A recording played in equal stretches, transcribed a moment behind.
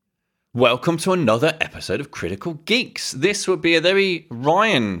Welcome to another episode of Critical Geeks. This would be a very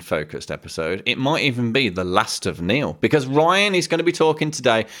Ryan-focused episode. It might even be The Last of Neil, because Ryan is going to be talking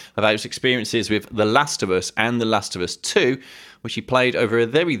today about his experiences with The Last of Us and The Last of Us 2, which he played over a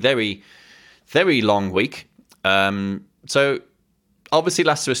very, very, very long week. So, obviously,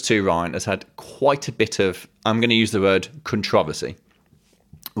 Last of Us 2, Ryan, has had quite a bit of, I'm going to use the word controversy.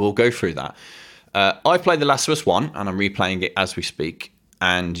 We'll go through that. I played The Last of Us 1, and I'm replaying it as we speak.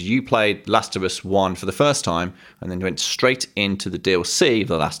 And you played Last of Us 1 for the first time, and then went straight into the DLC of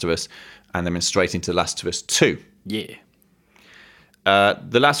The Last of Us, and then went straight into The Last of Us 2. Yeah.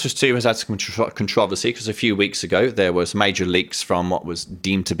 The Last of Us 2 has had some controversy, because a few weeks ago there was major leaks from what was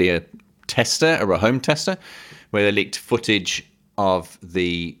deemed to be a tester, or a home tester, where they leaked footage of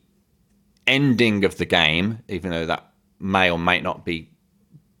the ending of the game, even though that may or may not be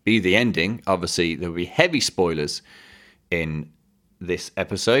the ending. Obviously, there will be heavy spoilers in this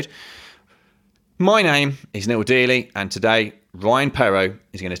episode. My name is Neil Dealey, and today Ryan Perro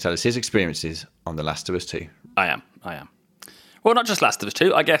is going to tell us his experiences on The Last of Us 2. I am. Well, not just Last of Us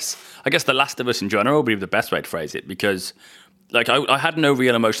 2. I guess The Last of Us in general would be the best way to phrase it, because I had no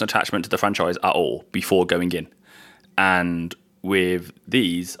real emotional attachment to the franchise at all before going in. And with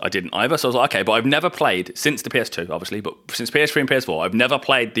these, I didn't either. So I was like, okay, but I've never played, since the PS2, obviously, but since PS3 and PS4, I've never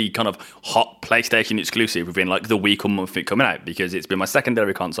played the kind of hot PlayStation exclusive within like the week or month of it coming out, because it's been my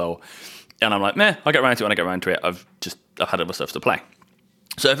secondary console. And I'm like, I'll get around to it when I get around to it. I've had other stuff to play.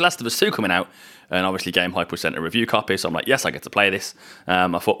 So if Last of Us 2 coming out, and obviously Game Hype sent a review copy, so I'm like, yes, I get to play this. I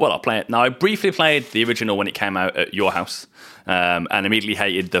thought, well, I'll play it. Now, I briefly played the original when it came out at your house, and immediately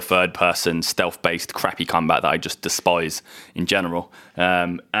hated the third-person, stealth-based, crappy combat that I just despise in general.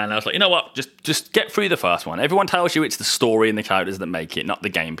 And I was like, you know what, just get through the first one. Everyone tells you it's the story and the characters that make it, not the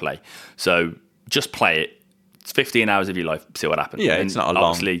gameplay. So just play it. It's 15 hours of your life, see what happens. Yeah, it's not a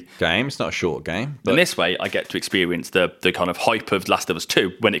long game. It's not a short game. But in this way, I get to experience the kind of hype of Last of Us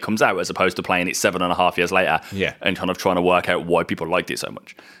 2 when it comes out, as opposed to playing it 7.5 years later and kind of trying to work out why people liked it so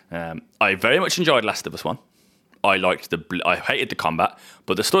much. I very much enjoyed Last of Us 1. I hated the combat,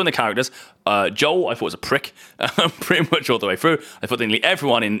 but the story and the characters. Joel, I thought was a prick, pretty much all the way through. I thought nearly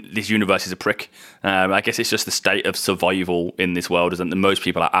everyone in this universe is a prick. I guess it's just the state of survival in this world, isn't that most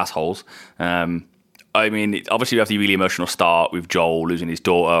people are assholes. I mean, obviously, you have the really emotional start with Joel losing his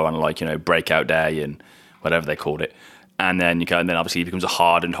daughter on, breakout day and whatever they called it. And then obviously he becomes a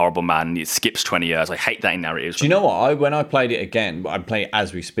hard and horrible man. It skips 20 years. I hate that in narratives. Do you know what? When I played it again, I play it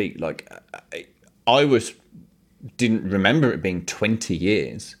as we speak. Didn't remember it being 20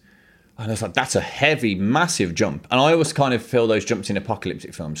 years. And I was like, that's a heavy, massive jump. And I always kind of feel those jumps in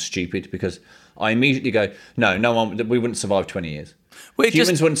apocalyptic films stupid, because I immediately go, we wouldn't survive 20 years. Well,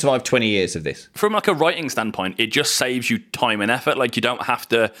 Humans wouldn't survive 20 years of this. From a writing standpoint, it just saves you time and effort. Like, you don't have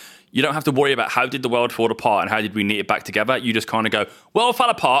to worry about how did the world fall apart and how did we knit it back together. You just kind of go, well, it fell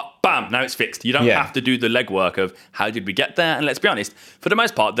apart, bam, now it's fixed. You don't have to do the legwork of how did we get there. And let's be honest, for the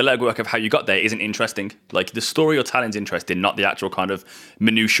most part, the legwork of how you got there isn't interesting. Like, the story you're telling is interesting, not the actual kind of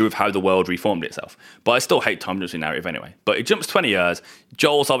minutiae of how the world reformed itself. But I still hate time jumps in narrative anyway. But it jumps 20 years.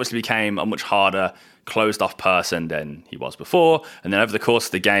 Joel's obviously became a much harder, closed off person than he was before, and then over the course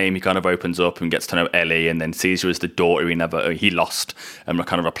of the game he kind of opens up and gets to know Ellie, and then sees her as the daughter he lost, and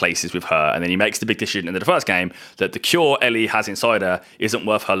kind of replaces with her. And then he makes the big decision in the first game that the cure Ellie has inside her isn't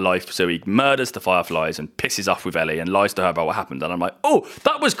worth her life, so he murders the Fireflies and pisses off with Ellie and lies to her about what happened. And I'm like, oh,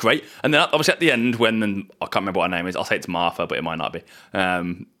 that was great. And then obviously at the end, when I can't remember what her name is, I'll say it's Martha, but it might not be,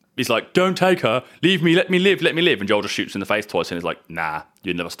 he's like, don't take her, leave me, let me live. And Joel just shoots in the face twice and is like, nah,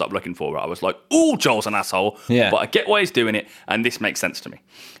 you'd never stop looking for her. I was like, oh, Joel's an asshole. Yeah. But I get why he's doing it, and this makes sense to me.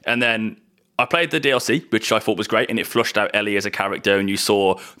 And then I played the DLC, which I thought was great, and it flushed out Ellie as a character, and you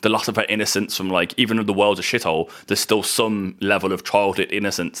saw the loss of her innocence from, even though the world's a shithole, there's still some level of childhood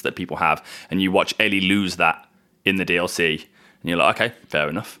innocence that people have, and you watch Ellie lose that in the DLC, and you're like, okay, fair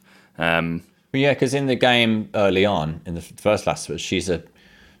enough. Yeah, because in the game early on, in the first Last of Us, she's a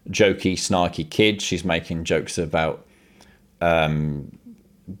jokey, snarky kid. She's making jokes about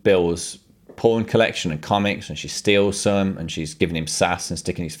Bill's porn collection and comics, and she steals some, and she's giving him sass and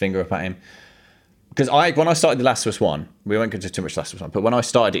sticking his finger up at him. Because when I started The Last of Us 1, we won't go into too much Last of Us 1, but when I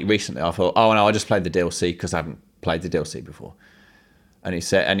started it recently, I thought, oh no, I just played the DLC because I haven't played the DLC before. And it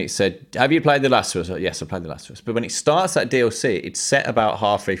said, have you played The Last of Us? Like, yes, I played The Last of Us. But when it starts that DLC, it's set about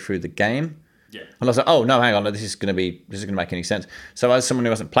halfway through the game. Yeah. And I was like, oh no, hang on, this is going to make any sense. So as someone who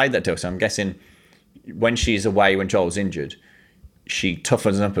hasn't played that DLC, I'm guessing when she's away, when Joel's injured, she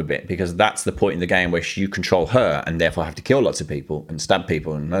toughens up a bit, because that's the point in the game where you control her and therefore have to kill lots of people and stab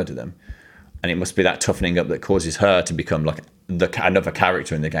people and murder them. And it must be that toughening up that causes her to become like another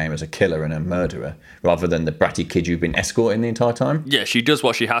character in the game as a killer and a murderer, rather than the bratty kid you've been escorting the entire time. Yeah, she does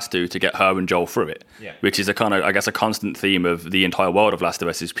what she has to get her and Joel through it. Yeah. Which is a kind of, I guess, a constant theme of the entire world of Last of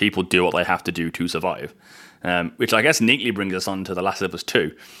Us is people do what they have to do to survive. Which I guess neatly brings us on to The Last of Us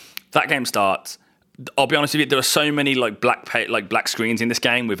 2. That game starts. I'll be honest with you, there are so many black screens in this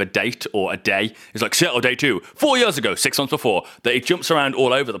game with a date or a day. It's like Seattle Day 2, 4 years ago, 6 months before, that it jumps around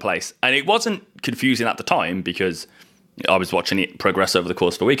all over the place. And it wasn't confusing at the time because I was watching it progress over the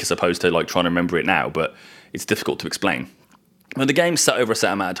course of a week as opposed to like trying to remember it now, but it's difficult to explain. When the game's set over a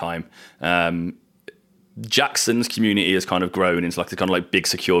set amount of time, Jackson's community has kind of grown into like the kind of like big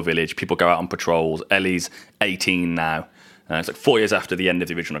secure village. People go out on patrols. Ellie's 18 now. It's like 4 years after the end of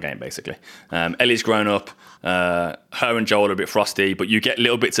the original game, basically. Ellie's grown up. Her and Joel are a bit frosty, but you get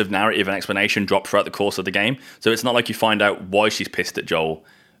little bits of narrative and explanation dropped throughout the course of the game. So it's not like you find out why she's pissed at Joel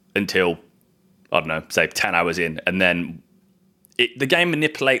until, I don't know, say 10 hours in. And then the game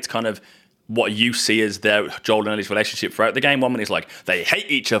manipulates kind of what you see as their Joel and Ellie's relationship throughout the game. One minute is like they hate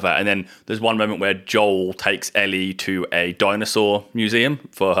each other, and then there's one moment where Joel takes Ellie to a dinosaur museum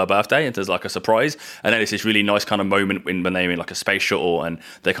for her birthday, and there's like a surprise, and then it's this really nice kind of moment when they're in like a space shuttle and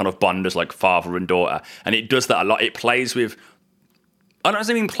they kind of bond as like father and daughter, and it does that a lot. It plays with, I don't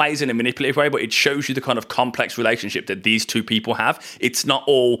mean plays in a manipulative way, but it shows you the kind of complex relationship that these two people have. It's not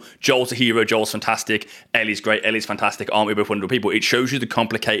all Joel's a hero, Joel's fantastic, Ellie's great, Ellie's fantastic, aren't we both wonderful people? It shows you the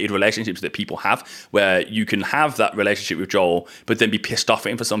complicated relationships that people have, where you can have that relationship with Joel, but then be pissed off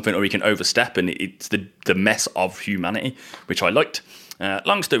at him for something, or he can overstep, and it's the mess of humanity, which I liked.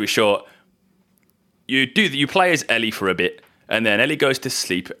 Long story short, you play as Ellie for a bit, and then Ellie goes to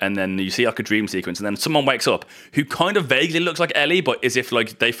sleep, and then you see like a dream sequence, and then someone wakes up who kind of vaguely looks like Ellie, but as if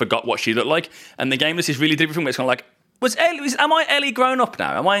like they forgot what she looked like. And the game is this really different thing where it's kind of like, am I Ellie grown up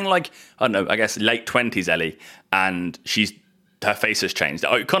now? Am I in like, I don't know, I guess late 20s Ellie, and her face has changed.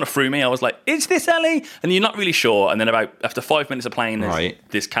 It kind of threw me. I was like, is this Ellie? And you're not really sure. And then after 5 minutes of playing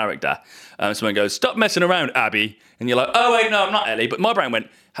this character, someone goes, stop messing around, Abby. And you're like, oh, wait, no, I'm not Ellie. But my brain went,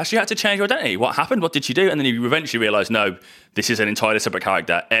 has she had to change her identity? What happened? What did she do? And then you eventually realise, no, this is an entirely separate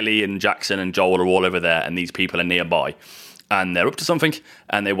character. Ellie and Jackson and Joel are all over there, and these people are nearby. And they're up to something,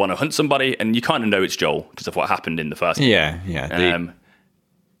 and they want to hunt somebody, and you kind of know it's Joel because of what happened in the first game. Yeah.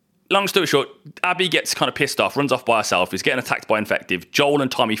 Long story short, Abby gets kind of pissed off, runs off by herself, is getting attacked by infective. Joel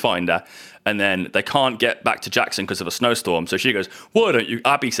and Tommy find her, and then they can't get back to Jackson because of a snowstorm. So she goes,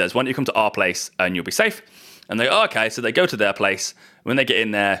 Abby says, why don't you come to our place and you'll be safe? And they go, okay. So they go to their place. When they get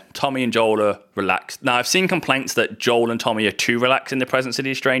in there, Tommy and Joel are relaxed. Now, I've seen complaints that Joel and Tommy are too relaxed in the presence of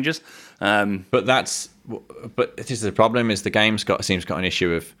these strangers. But this is the problem, is the game's seems got an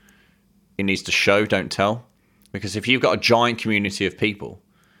issue of it needs to show, don't tell. Because if you've got a giant community of people,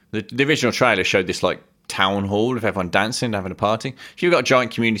 the original trailer showed this like town hall of everyone dancing, having a party. If you've got a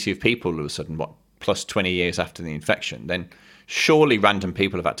giant community of people all of a sudden, plus 20 years after the infection, then surely random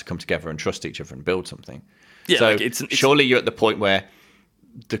people have had to come together and trust each other and build something. Yeah, so like it's surely you're at the point where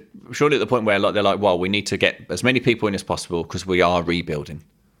like they're like, well, we need to get as many people in as possible because we are rebuilding.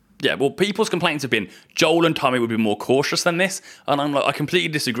 Yeah, well, people's complaints have been Joel and Tommy would be more cautious than this, and I'm like, I completely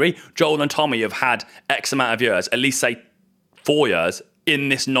disagree. Joel and Tommy have had X amount of years, at least say 4 years, in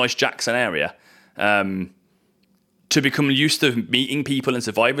this nice Jackson area, to become used to meeting people and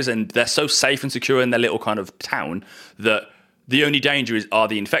survivors, and they're so safe and secure in their little kind of town that the only danger are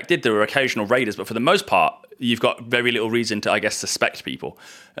the infected. There are occasional raiders, but for the most part, you've got very little reason to, I guess, suspect people.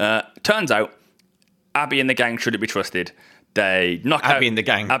 Turns out, Abby and the gang shouldn't be trusted. They knock out Abby and the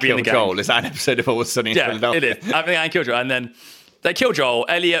gang killed Joel. Is that an episode of Always Sunny in Philadelphia? Yeah, it is. Abby and the gang killed Joel, and then they kill Joel.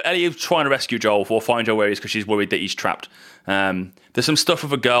 Ellie is trying to rescue Joel or find Joel where he is because she's worried that he's trapped. There's some stuff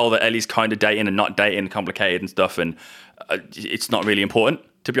with a girl that Ellie's kind of dating and not dating, complicated and stuff, and it's not really important,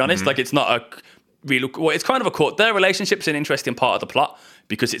 to be honest. Mm-hmm. Like, it's not a real... Well, it's kind of a court. Their relationship's an interesting part of the plot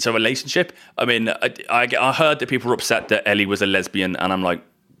because it's a relationship. I mean, I heard that people were upset that Ellie was a lesbian, and I'm like,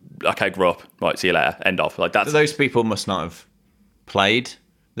 okay, grow up. Right, see you later. End of. Like, that's... Those people must not have played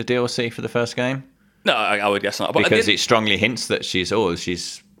the DLC for the first game. No, I would guess not. But because it strongly hints that she's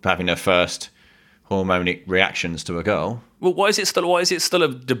having her first hormonic reactions to a girl. Well, why is it still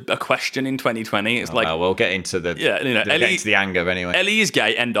a question in 2020? It's like, well, we'll get into the Ellie, get into the anger anyway. Ellie is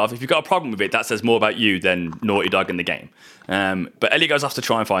gay. End of. If you've got a problem with it, that says more about you than Naughty Dog in the game. But Ellie goes off to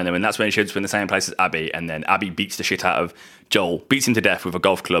try and find them, and that's when she should in the same place as Abby. And then Abby beats the shit out of Joel, beats him to death with a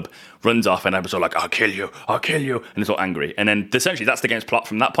golf club, runs off, and Abby's all like, "I'll kill you," and it's all angry. And then essentially that's the game's plot.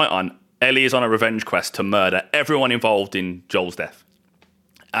 From that point on, Ellie is on a revenge quest to murder everyone involved in Joel's death.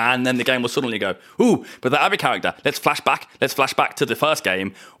 And then the game will suddenly go, ooh, but the Abby character, let's flash back to the first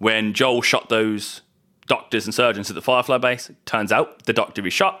game when Joel shot those doctors and surgeons at the Firefly base. Turns out the doctor he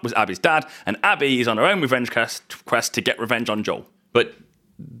shot was Abby's dad, and Abby is on her own revenge quest to get revenge on Joel. But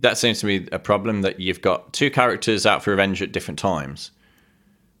that seems to me a problem, that you've got two characters out for revenge at different times,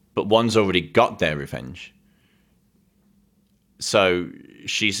 but one's already got their revenge. So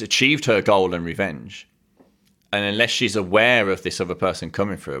she's achieved her goal and revenge. And unless she's aware of this other person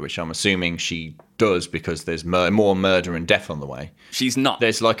coming for her, which I'm assuming she does because there's more murder and death on the way. She's not.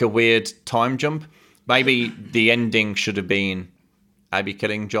 There's like a weird time jump. Maybe the ending should have been Abby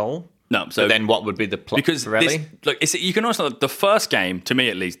killing Joel. No, so but then what would be the plot because for Ellie? You can also, the first game, to me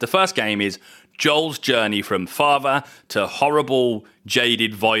at least, the first game is Joel's journey from father to horrible,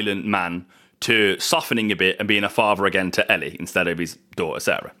 jaded, violent man to softening a bit and being a father again to Ellie instead of his daughter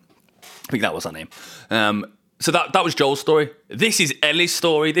Sarah. I think that was her name. So that was Joel's story. This is Ellie's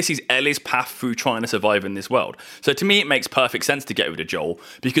story. This is Ellie's path through trying to survive in this world. So to me, it makes perfect sense to get rid of Joel,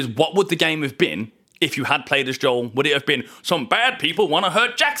 because what would the game have been if you had played as Joel? Would it have been some bad people want to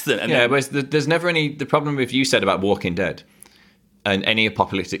hurt Jackson? And but there's never any... The problem with you said about Walking Dead and any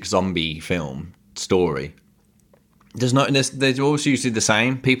apocalyptic zombie film story, there's always usually the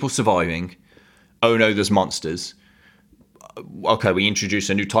same. People surviving. Oh no, there's monsters. Okay, we introduce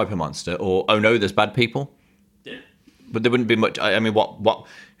a new type of monster. Or, oh no, there's bad people. Yeah. But there wouldn't be much. I mean,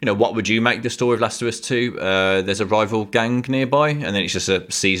 what would you make the story of Last of Us 2? There's a rival gang nearby, and then it's just a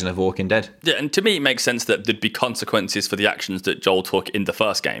season of Walking Dead. Yeah, and to me, it makes sense that there'd be consequences for the actions that Joel took in the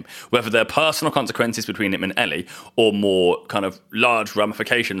first game, whether they're personal consequences between him and Ellie, or more kind of large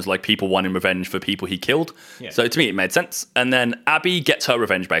ramifications, like people wanting revenge for people he killed. Yeah. So to me, it made sense. And then Abby gets her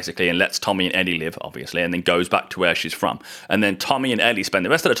revenge, basically, and lets Tommy and Ellie live, obviously, and then goes back to where she's from. And then Tommy and Ellie spend the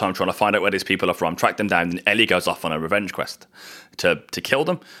rest of the time trying to find out where these people are from, track them down, and Ellie goes off on a revenge quest to kill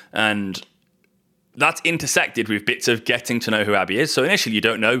them. And that's intersected with bits of getting to know who Abby is. So initially you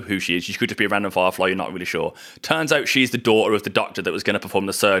don't know who she is. She could just be a random Firefly, you're not really sure. Turns out she's the daughter of the doctor that was going to perform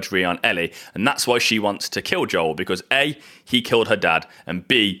the surgery on Ellie, and that's why she wants to kill Joel, because A, he killed her dad, and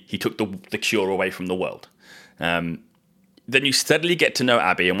B, he took the cure away from the world. Then you steadily get to know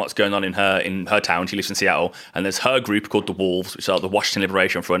Abby and what's going on in her town. She lives in Seattle, and there's her group called the Wolves, which are the Washington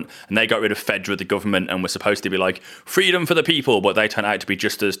Liberation Front, and they got rid of Fedra, the government, and were supposed to be like freedom for the people, but they turn out to be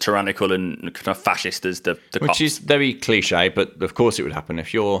just as tyrannical and kind of fascist as the cops. Which is very cliche, but of course it would happen.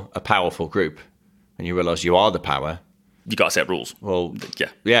 If you're a powerful group and you realise you are the power, you got to set rules. Well,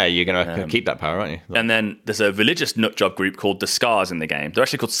 yeah, you're going to keep that power, aren't you? And then there's a religious nutjob group called the Scars in the game. They're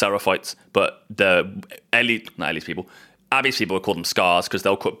actually called Seraphites, but Abby's people would call them Scars because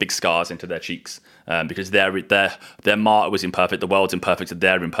they'll cut big scars into their cheeks because their martyr was imperfect, the world's imperfect, and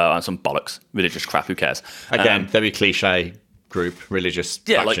they're imperfect, and some bollocks, religious crap. Who cares? Again, very cliche group, religious.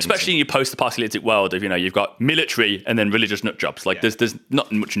 Yeah, like especially in your post-apocalyptic world of you've got military and then religious nutjobs. Like there's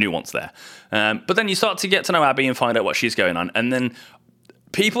not much nuance there. But then you start to get to know Abby and find out what she's going on, and then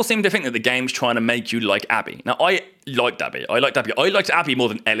people seem to think that the game's trying to make you like Abby. Now I liked Abby. I liked Abby more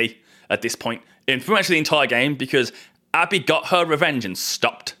than Ellie at this point in pretty much the entire game, because Abby got her revenge and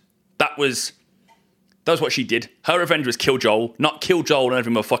stopped. That was what she did. Her revenge was kill Joel, not kill Joel and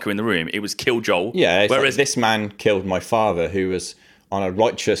every motherfucker in the room. It was kill Joel. Yeah, whereas this man killed my father, who was on a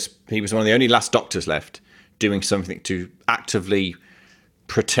righteous... He was one of the only last doctors left doing something to actively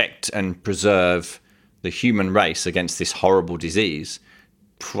protect and preserve the human race against this horrible disease.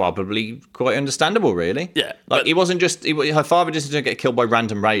 Probably quite understandable, really. Yeah. Like, it wasn't just... her father just didn't get killed by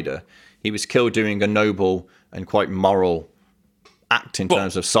random raider. He was killed doing a noble and quite moral act in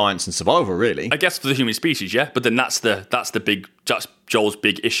terms of science and survival, really. I guess for the human species, yeah. But then that's Joel's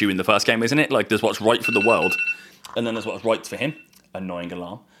big issue in the first game, isn't it? Like, there's what's right for the world, and then there's what's right for him. Annoying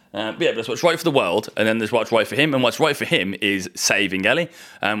alarm. But there's what's right for the world, and then there's what's right for him. And what's right for him is saving Ellie.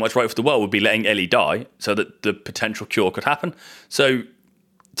 And what's right for the world would be letting Ellie die so that the potential cure could happen. So,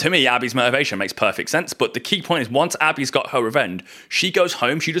 to me, Abby's motivation makes perfect sense, but the key point is once Abby's got her revenge, she goes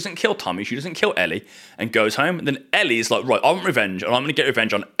home, she doesn't kill Tommy, she doesn't kill Ellie, and goes home, and then Ellie's like, right, I want revenge, and I'm going to get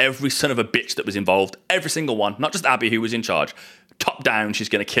revenge on every son of a bitch that was involved, every single one, not just Abby who was in charge. Top down, she's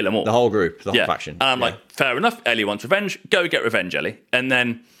going to kill them all. The whole group, the whole faction. And I'm like, fair enough, Ellie wants revenge, go get revenge, Ellie. And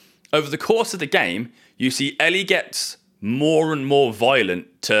then, over the course of the game, you see Ellie gets more and more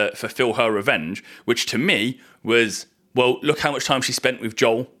violent to fulfill her revenge, which to me was... well, look how much time she spent with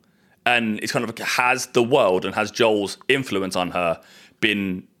Joel. And it's kind of like, has the world and has Joel's influence on her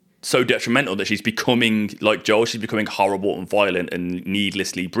been so detrimental that she's becoming like Joel? She's becoming horrible and violent and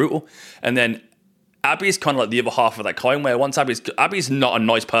needlessly brutal. And then Abby's kind of like the other half of that coin, where once Abby's not a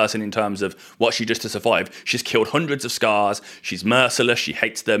nice person in terms of what she does to survive. She's killed hundreds of Scars. She's merciless. She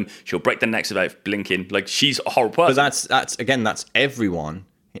hates them. She'll break their necks without blinking. Like, she's a horrible person. But that's everyone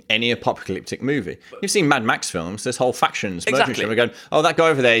in any apocalyptic movie. You've seen Mad Max films. There's whole factions. Exactly. We're going, oh, that guy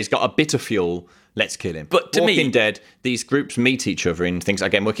over there, he's got a bit of fuel. Let's kill him. But to Walking me, Dead, these groups meet each other in things.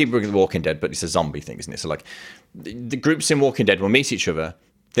 Again, we'll keep with Walking Dead, but it's a zombie thing, isn't it? So like, the groups in Walking Dead will meet each other.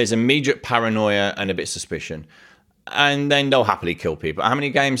 There's immediate paranoia and a bit of suspicion, and then they'll happily kill people. How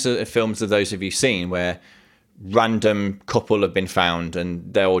many films have those of you seen where random couple have been found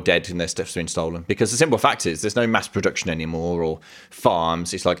and they're all dead and their stuff's been stolen? Because the simple fact is there's no mass production anymore or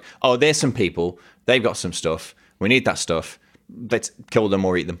farms. It's like, oh, there's some people, they've got some stuff, we need that stuff, let's kill them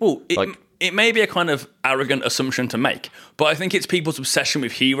or eat them. Well, it may be a kind of arrogant assumption to make, but I think it's people's obsession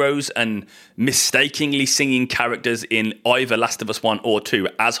with heroes and mistakenly singing characters in either Last of Us 1 or 2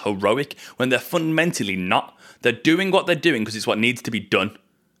 as heroic when they're fundamentally not. They're doing what they're doing because it's what needs to be done.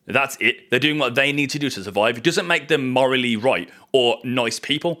 That's it. They're doing what they need to do to survive. It doesn't make them morally right or nice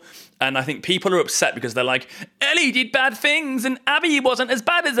people. And I think people are upset because they're like, Ellie did bad things and Abby wasn't as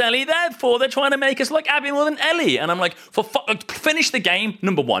bad as Ellie, therefore they're trying to make us like Abby more than Ellie. And I'm like, finish the game,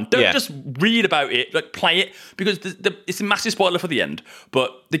 number one. Don't just read about it, like play it, because it's a massive spoiler for the end.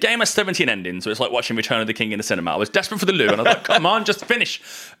 But the game has 17 endings, so it's like watching Return of the King in the cinema. I was desperate for the loo, and I was like, come on, just finish.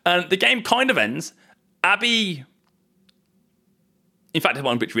 And the game kind of ends. Abby... In fact, there's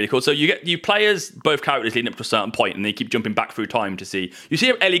one bit's really cool. So you play as both characters leading up to a certain point, and they keep jumping back through time to see. You see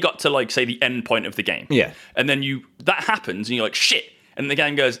how Ellie got to, like, say, the end point of the game. Yeah. And then that happens, and you're like, shit. And the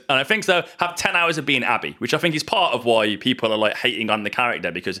game goes, and I think so, have 10 hours of being Abby, which I think is part of why people are, like, hating on the character,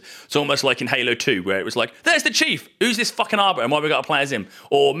 because it's almost like in Halo 2, where it was like, there's the Chief. Who's this fucking Arbiter, and why we got to play as him?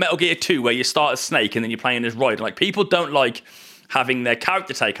 Or Metal Gear 2, where you start as Snake, and then you're playing as Raiden. Like, people don't like having their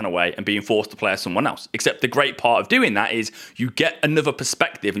character taken away and being forced to play as someone else. Except the great part of doing that is you get another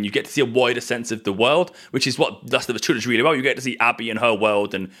perspective and you get to see a wider sense of the world, which is what Last of Us 2 does really well. You get to see Abby and her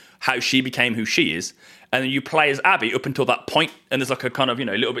world and how she became who she is. And then you play as Abby up until that point, and there's like a kind of,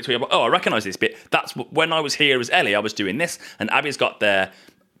 little bit where you're like, oh, I recognise this bit. That's when I was here as Ellie, I was doing this, and Abby's got there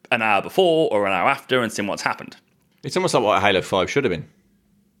an hour before or an hour after and seen what's happened. It's almost like what Halo 5 should have been.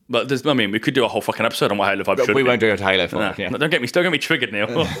 But we could do a whole fucking episode on what Halo 5 should be. We won't do it to Halo 5. No, yeah. Don't get me triggered,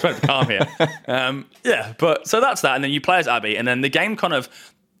 Neil. I'm trying to calm here. But so that's that. And then you play as Abby. And then the game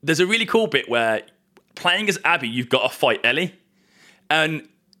there's a really cool bit where playing as Abby, you've got to fight Ellie. And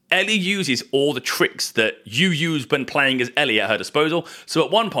Ellie uses all the tricks that you use when playing as Ellie at her disposal. So at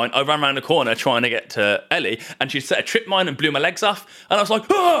one point, I ran around the corner trying to get to Ellie, and she set a trip mine and blew my legs off. And I was like,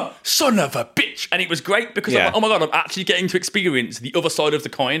 oh, son of a bitch. And it was great because I'm like, oh my God, I'm actually getting to experience the other side of the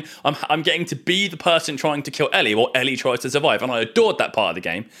coin. I'm getting to be the person trying to kill Ellie while Ellie tries to survive. And I adored that part of the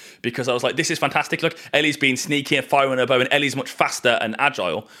game because I was like, this is fantastic. Look, Ellie's being sneaky and firing her bow, and Ellie's much faster and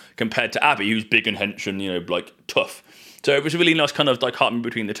agile compared to Abby, who's big and hench and, like tough. So it was a really nice kind of dichotomy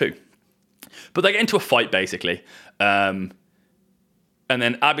between the two. But they get into a fight, basically. And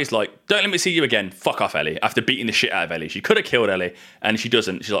then Abby's like, don't let me see you again. Fuck off, Ellie. After beating the shit out of Ellie. She could have killed Ellie, and she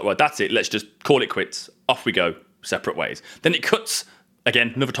doesn't. She's like, well, that's it. Let's just call it quits. Off we go. Separate ways. Then it cuts,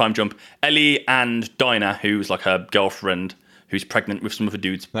 again, another time jump. Ellie and Dinah, who's like her girlfriend, who's pregnant with some of the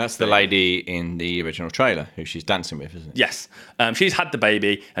dudes. That's the lady in the original trailer who she's dancing with, isn't it? Yes. She's had the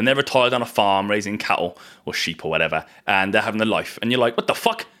baby, and they're retired on a farm raising cattle or sheep or whatever, and they're having a life. And you're like, what the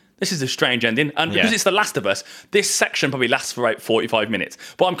fuck? This is a strange ending. And because it's The Last of Us, this section probably lasts for about 45 minutes.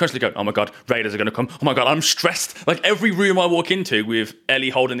 But I'm constantly going, oh my God, raiders are going to come. Oh my God, I'm stressed. Like every room I walk into with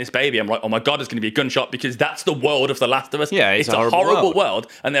Ellie holding this baby, I'm like, oh my God, there's going to be a gunshot, because that's the world of The Last of Us. Yeah, it's a horrible world.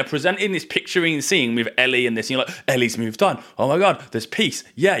 And they're presenting this picturing scene with Ellie and this, and you're like, Ellie's moved on. Oh my God, there's peace.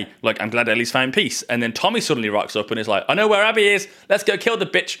 Yay. Like, I'm glad Ellie's found peace. And then Tommy suddenly rocks up and is like, I know where Abby is. Let's go kill the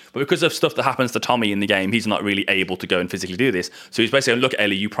bitch. But because of stuff that happens to Tommy in the game, he's not really able to go and physically do this. So he's basically, look,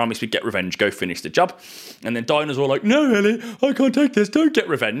 Ellie, you promised we'd get revenge. Go finish the job. And then Dinah's all like, no, Ellie, I can't take this. Don't get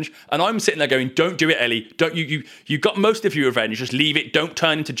revenge. And I'm sitting there going, don't do it, Ellie. Don't you got most of your revenge. Just leave it. Don't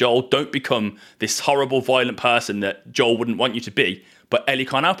turn into Joel. Don't become this horrible, violent person that Joel wouldn't want you to be. But Ellie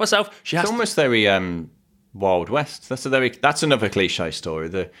can't help herself. It's almost very Wild West. That's another cliche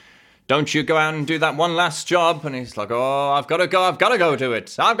story. Don't you go out and do that one last job? And he's like, oh, I've got to go do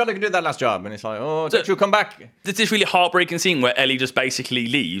it. I've got to do that last job. And it's like, oh, don't you come back? There's this really heartbreaking scene where Ellie just basically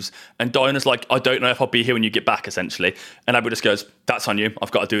leaves, and Dinah's like, I don't know if I'll be here when you get back, essentially. And Abby just goes, that's on you.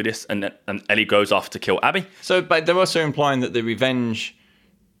 I've got to do this. And Ellie goes off to kill Abby. So, but they're also implying that the revenge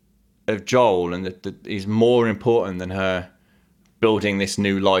of Joel and that is more important than her building this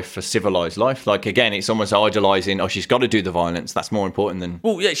new life, a civilized life. Like, again, it's almost idolizing, she's got to do the violence. That's more important than...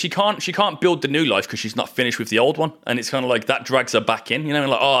 Well, yeah, she can't build the new life because she's not finished with the old one. And it's kind of like that drags her back in,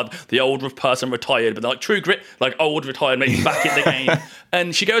 like, the old person retired, but they're like True Grit, like old retired, maybe back in the game.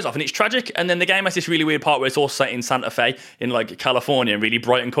 And she goes off and it's tragic. And then the game has this really weird part where it's all set in Santa Fe in like California and really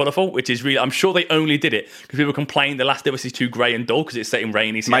bright and colourful, which is really, I'm sure they only did it because people complained The Last of Us is too grey and dull because it's set in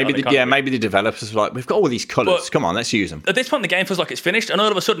rainy. Maybe the developers were like, we've got all these colours, come on, let's use them. At this point, the game feels like it's finished, and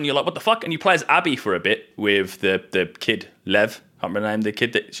all of a sudden you're like, what the fuck? And you play as Abby for a bit with the kid, Lev. I can't remember the name of the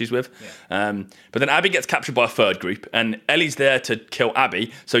kid that she's with. Yeah. But then Abby gets captured by a third group, and Ellie's there to kill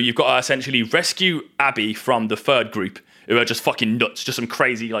Abby. So you've got to essentially rescue Abby from the third group, who are just fucking nuts, just some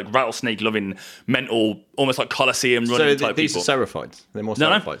crazy, like, rattlesnake-loving, mental, almost like Colosseum running type these people. These are Seraphites. They're more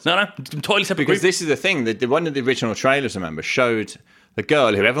Seraphites. No, totally separate Because group. this is the thing, that one of the original trailers, I remember, showed the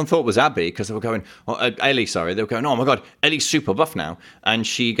girl who everyone thought was Abby, because they were going, Ellie, sorry, they were going, oh my God, Ellie's super buff now, and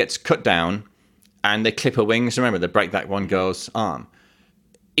she gets cut down, and they clip her wings, remember, they break that one girl's arm.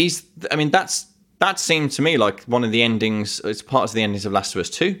 That seemed to me like one of the endings, it's part of the endings of Last of Us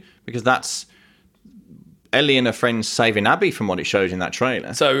 2, because that's Ellie and her friends saving Abby from what it showed in that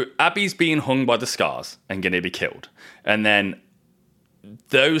trailer. So Abby's being hung by the scars and going to be killed. And then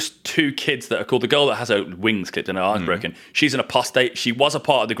those two kids that are called, the girl that has her wings clipped and her arms broken, she's an apostate. She was a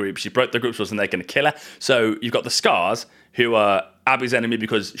part of the group. She broke the group's rules and they're going to kill her. So you've got the scars, who are Abby's enemy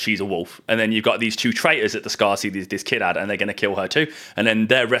because she's a wolf. And then you've got these two traitors that the scars see this kid had, and they're going to kill her too. And then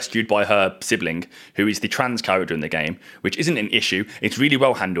they're rescued by her sibling, who is the trans character in the game, which isn't an issue. It's really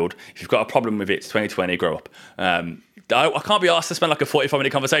well handled. If you've got a problem with it, it's 2020, grow up. I can't be asked to spend like a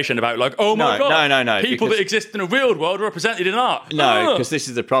 45-minute conversation about like, oh my God, no, people that exist in a real world are represented in art. No, because this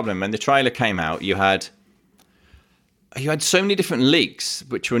is the problem. When the trailer came out, you had so many different leaks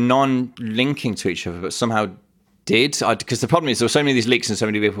which were non-linking to each other, but somehow did. Because the problem is there were so many of these leaks and so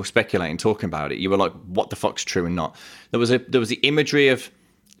many people speculating, talking about it. You were like, what the fuck's true and not? There was the imagery of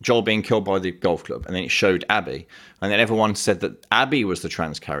Joel being killed by the golf club, and then it showed Abby, and then everyone said that Abby was the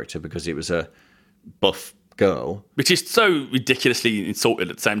trans character because it was a buff girl, which is so ridiculously insulted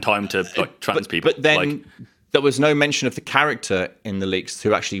at the same time to like trans people. But then there was no mention of the character in the leaks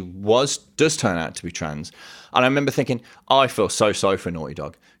who actually does turn out to be trans. And I remember thinking, I feel so sorry for Naughty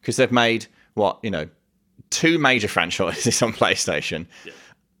Dog because they've made 2 major franchises on PlayStation. Yeah.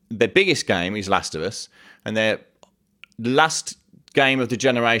 Their biggest game is Last of Us, and their last game of the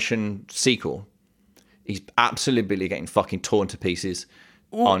generation sequel is absolutely getting fucking torn to pieces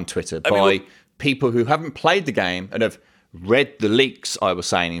on Twitter by people who haven't played the game and have read the leaks, I was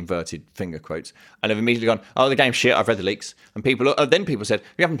saying, inverted finger quotes, and have immediately gone, oh, the game's shit, I've read the leaks. And then people said,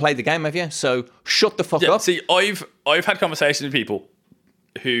 you haven't played the game, have you? So shut the fuck up. See, I've had conversations with people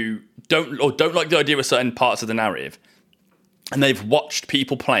who don't like the idea of certain parts of the narrative, and they've watched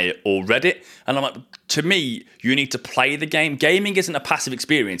people play it or read it, and I'm like, to me, you need to play the game. Gaming isn't a passive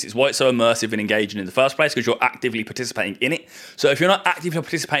experience. It's why it's so immersive and engaging in the first place, because you're actively participating in it. So if you're not actively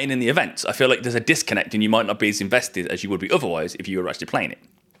participating in the events, I feel like there's a disconnect and you might not be as invested as you would be otherwise if you were actually playing it.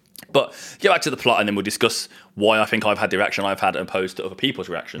 But get back to the plot, and then we'll discuss why I think I've had the reaction I've had opposed to other people's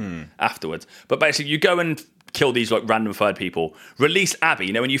reaction afterwards. But basically, you go and kill these like random third people, release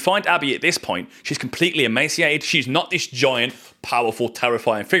Abby. When you find Abby at this point, she's completely emaciated. She's not this giant, powerful,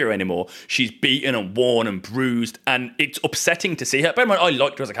 terrifying figure anymore. She's beaten and worn and bruised, and it's upsetting to see her. But I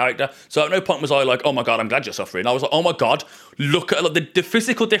liked her as a character, so at no point was I like, oh my God, I'm glad you're suffering. I was like, oh my God, look at the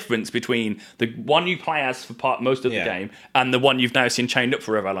physical difference between the one you play as for most of the game and the one you've now seen chained up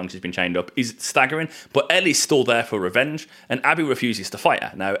for however long she's been chained up is staggering. But Ellie's still there for revenge, and Abby refuses to fight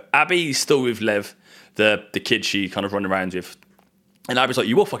her. Now, Abby's still with Lev, the kid she kind of run around with. And Abby's like,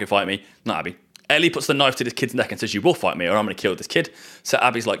 you will fucking fight me. Not Abby. Ellie puts the knife to this kid's neck and says, you will fight me or I'm going to kill this kid. So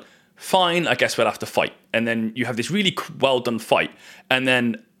Abby's like, fine, I guess we'll have to fight. And then you have this really well done fight. And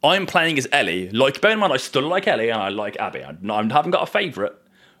then I'm playing as Ellie. Like, bear in mind, I still like Ellie and I like Abby. I haven't got a favourite.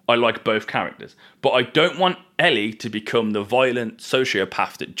 I like both characters. But I don't want Ellie to become the violent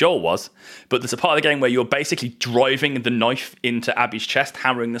sociopath that Joel was. But there's a part of the game where you're basically driving the knife into Abby's chest,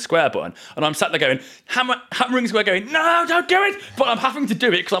 hammering the square button. And I'm sat there going, hammering square going, no, don't do it. But I'm having to do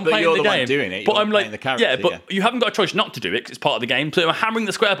it because I'm playing the game. But you're the one doing it. But I'm like, you haven't got a choice not to do it because it's part of the game. So I'm hammering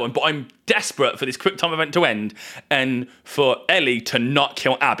the square button, but I'm desperate for this quick time event to end and for Ellie to not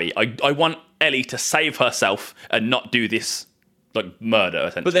kill Abby. I want Ellie to save herself and not do this like murder,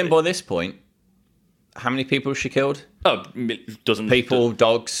 essentially. But then by this point, how many people has she killed? Oh, dozens. People,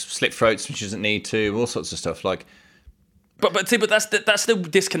 dogs, slit throats when she doesn't need to, all sorts of stuff. Like, But that's the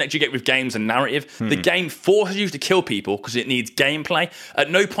disconnect you get with games and narrative. The game forces you to kill people because it needs gameplay. At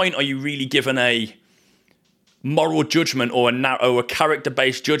no point are you really given a moral judgment or a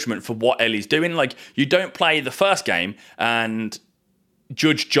character-based judgment for what Ellie's doing. Like, you don't play the first game and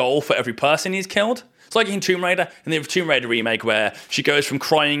judge Joel for every person he's killed. It's like in Tomb Raider, and the Tomb Raider remake where she goes from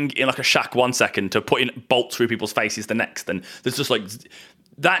crying in like a shack 1 second to putting bolts through people's faces the next. And there's just like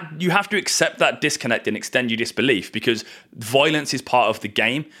that, you have to accept that disconnect and extend your disbelief, because violence is part of the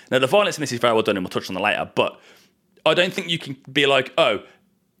game. Now, the violence in this is very well done, and we'll touch on that later, but I don't think you can be like, oh,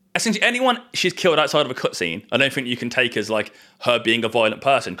 essentially anyone she's killed outside of a cutscene, I don't think you can take as like her being a violent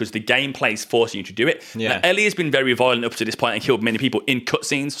person, because the gameplay is forcing you to do it. Yeah. Now, Ellie has been very violent up to this point and killed many people in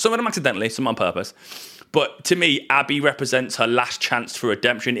cutscenes, some of them accidentally, some on purpose. But to me, Abby represents her last chance for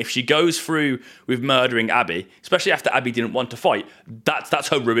redemption. If she goes through with murdering Abby, especially after Abby didn't want to fight, that's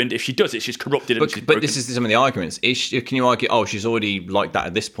her ruined. If she does it, she's corrupted. But this is some of the arguments. Can you argue, oh, she's already like that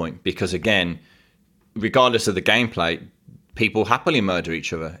at this point? Because again, regardless of the gameplay, people happily murder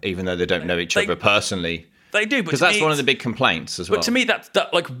each other, even though they don't know each other personally. They do, because that's one of the big complaints as well. But to me, that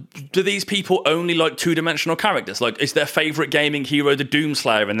like, do these people only like two-dimensional characters? Like, is their favorite gaming hero the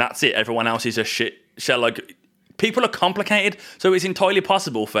Doomslayer, and that's it? Everyone else is a shit shell. Like, people are complicated, so it's entirely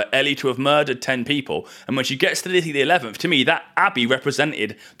possible for Ellie to have murdered 10 people, and when she gets to the 11th, to me, that Abby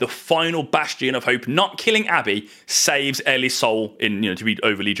represented the final bastion of hope. Not killing Abby saves Ellie's soul, in to be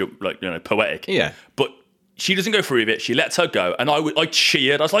overly poetic. Yeah, but she doesn't go through with it. She lets her go, and I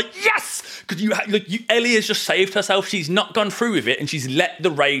cheered. I was like, yes, because Ellie has just saved herself. She's not gone through with it, and she's let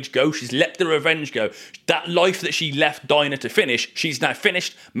the rage go. She's let the revenge go. That life that she left Dinah to finish, she's now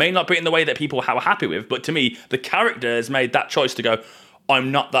finished. May not be in the way that people are happy with, but to me, the character has made that choice to go,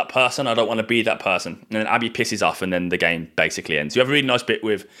 I'm not that person. I don't want to be that person. And then Abby pisses off, and then the game basically ends. You have a really nice bit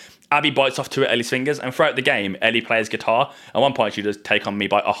with Abby bites off two of Ellie's fingers, and throughout the game, Ellie plays guitar. At one point, she does Take On Me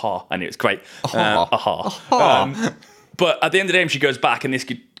by Aha, and it was great. Aha. But at the end of the game, she goes back, and this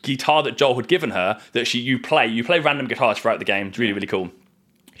guitar that Joel had given her, that you play random guitars throughout the game. It's really, really cool.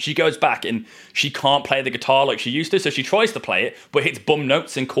 She goes back and she can't play the guitar like she used to, so she tries to play it, but hits bum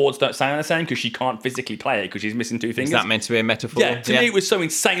notes and chords don't sound the same because she can't physically play it because she's missing two fingers. Is that meant to be a metaphor? Yeah, to me it was so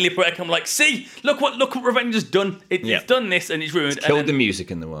insanely poetic. I'm like, see, look what Revenge has done. It's done this and it's ruined. It's killed the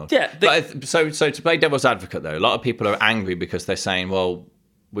music in the world. Yeah. So to play devil's advocate though, a lot of people are angry because they're saying, well,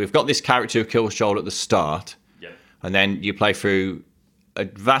 we've got this character who kills Joel at the start, and then you play through a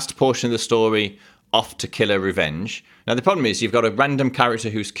vast portion of the story off to kill her revenge. Now, the problem is you've got a random character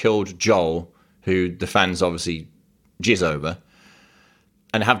who's killed Joel, who the fans obviously jizz over,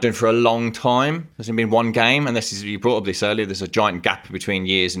 and have done for a long time. There's only been one game, and you brought up this earlier, there's a giant gap between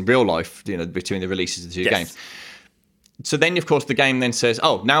years in real life, between the releases of the two games. So then, of course, the game then says,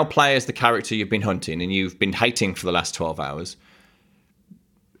 oh, now play as the character you've been hunting and you've been hating for the last 12 hours.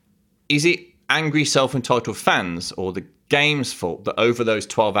 Is it angry, self-entitled fans or the game's fault that over those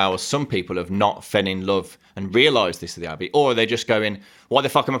 12 hours some people have not fell in love and realised this is the Abby? Or are they just going, why the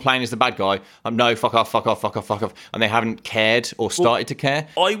fuck am I playing as the bad guy? No, fuck off. And they haven't cared or started to care?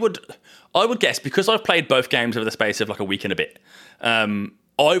 I would guess, because I've played both games over the space of like a week and a bit,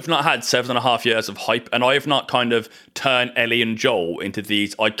 I've not had 7.5 years of hype, and I have not kind of turned Ellie and Joel into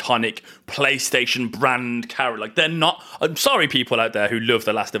these iconic PlayStation brand characters. Like, they're not. I'm sorry, people out there who love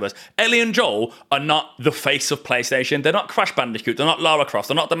The Last of Us. Ellie and Joel are not the face of PlayStation. They're not Crash Bandicoot. They're not Lara Croft.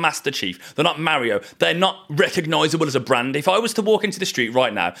 They're not the Master Chief. They're not Mario. They're not recognisable as a brand. If I was to walk into the street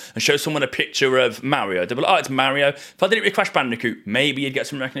right now and show someone a picture of Mario, they'd be like, oh, it's Mario. If I did it with Crash Bandicoot, maybe you'd get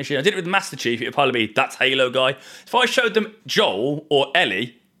some recognition. I did it with Master Chief, it'd probably be, that's Halo guy. If I showed them Joel or Ellie,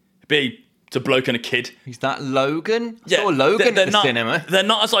 it's a bloke and a kid. Is that Logan? I saw Logan at the cinema. They're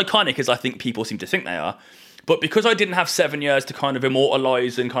not as iconic as I think people seem to think they are. But because I didn't have 7 years to kind of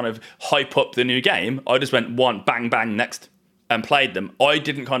immortalise and kind of hype up the new game, I just went one, bang, bang, next, and played them. I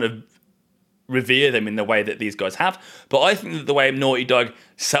didn't kind of revere them in the way that these guys have. But I think that the way Naughty Dog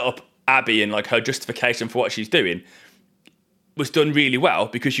set up Abby and like her justification for what she's doing was done really well,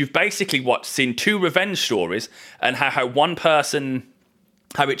 because you've basically seen two revenge stories and how one person...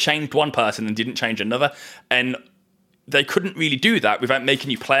 how it changed one person and didn't change another. And they couldn't really do that without making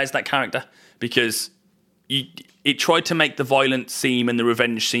you play as that character, because it tried to make the violence seem and the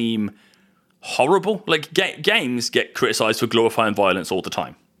revenge seem horrible. Like, games get criticised for glorifying violence all the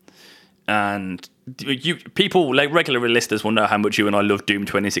time. And people, like regular listeners, will know how much you and I love Doom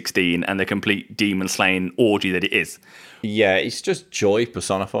 2016 and the complete demon slaying orgy that it is. Yeah, it's just joy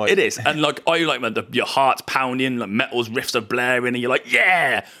personified. It is. And like, your heart's pounding, like metal's riffs are blaring, and you're like,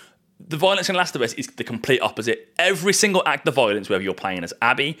 yeah! The violence in Last of Us is the complete opposite. Every single act of violence, whether you're playing as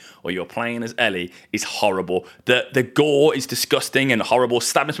Abby or you're playing as Ellie, is horrible. The gore is disgusting and horrible.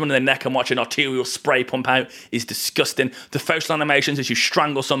 Stabbing someone in the neck and watching arterial spray pump out is disgusting. The facial animations as you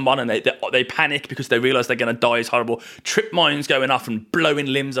strangle someone and they panic because they realise they're going to die is horrible. Trip mines going off and blowing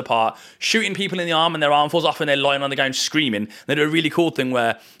limbs apart. Shooting people in the arm and their arm falls off and they're lying on the ground screaming. They do a really cool thing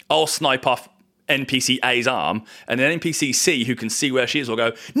where I'll snipe off NPC A's arm, and then NPC C, who can see where she is, will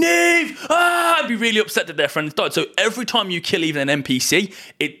go, Neve! And be really upset that their friend's died. So every time you kill even an NPC,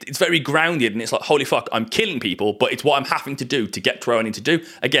 it's very grounded, and it's like, holy fuck, I'm killing people, but it's what I'm having to do to get to where I need to do.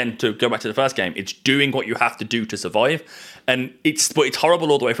 Again, to go back to the first game, it's doing what you have to do to survive, and it's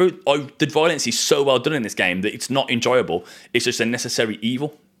horrible all the way through. The violence is so well done in this game that it's not enjoyable. It's just a necessary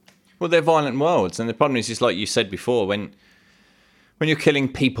evil. Well, they're violent worlds, and the problem is, just like you said before, when you're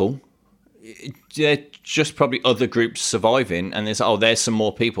killing people, they're just probably other groups surviving, and there's some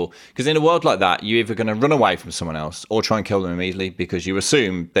more people. Because in a world like that, you're either going to run away from someone else or try and kill them immediately because you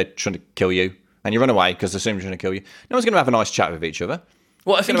assume they're trying to kill you, and you run away because they assume they're trying to kill you. No one's going to have a nice chat with each other.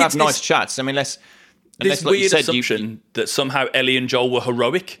 Well, I think it's have nice chats. I mean, unless this like weird you said, assumption that somehow Ellie and Joel were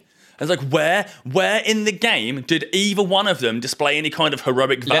heroic. It's like, where in the game did either one of them display any kind of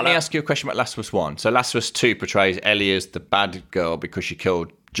heroic valor? Let me ask you a question about Last of Us 1. So Last of Us 2 portrays Ellie as the bad girl because she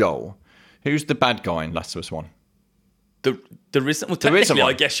killed Joel. Who's the bad guy in Last of Us 1? There isn't. Well, technically,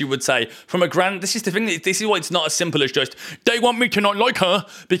 I guess you would say, from a grand... This is the thing. This is why it's not as simple as just, they want me to not like her.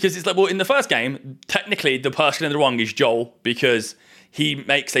 Because it's like, well, in the first game, technically, the person in the wrong is Joel because he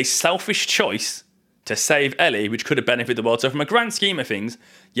makes a selfish choice to save Ellie, which could have benefited the world. So from a grand scheme of things,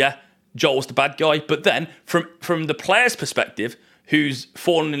 yeah, Joel's the bad guy. But then, from the player's perspective, who's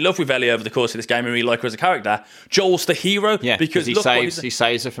fallen in love with Ellie over the course of this game and really like her as a character, Joel's the hero. Yeah, because he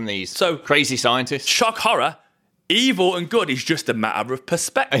saves her from these crazy scientists. Shock horror, evil and good is just a matter of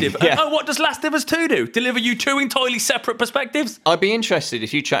perspective. Yeah. And what does Last of Us 2 do? Deliver you two entirely separate perspectives? I'd be interested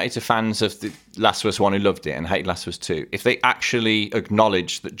if you chatted to fans of the Last of Us 1 who loved it and hated Last of Us 2, if they actually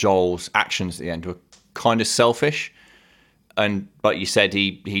acknowledged that Joel's actions at the end were kind of selfish, but you said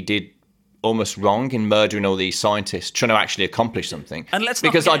he did almost wrong in murdering all these scientists, trying to actually accomplish something. And let's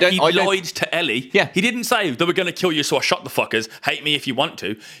not forget, he lied to Ellie. Yeah. He didn't say, they were going to kill you, so I shot the fuckers. Hate me if you want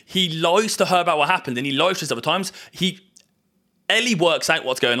to. He lies to her about what happened, and he lies to us other times. Ellie works out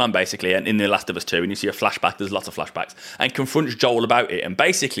what's going on, basically, and in The Last of Us 2, and you see a flashback, there's lots of flashbacks, and confronts Joel about it, and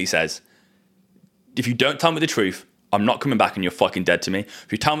basically says, if you don't tell me the truth, I'm not coming back and you're fucking dead to me.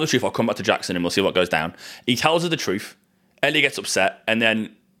 If you tell me the truth, I'll come back to Jackson and we'll see what goes down. He tells her the truth. Ellie gets upset, and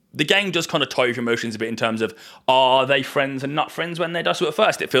then the game does kind of tie your emotions a bit in terms of, are they friends and not friends when they die? So at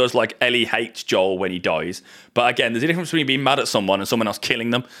first it feels like Ellie hates Joel when he dies. But again, there's a difference between being mad at someone and someone else killing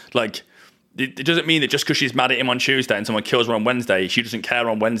them. Like, it doesn't mean that just because she's mad at him on Tuesday and someone kills her on Wednesday, she doesn't care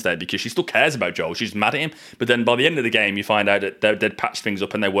on Wednesday, because she still cares about Joel. She's mad at him. But then by the end of the game, you find out that they'd patched things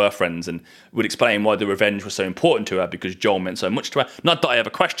up and they were friends, and would explain why the revenge was so important to her, because Joel meant so much to her. Not that I ever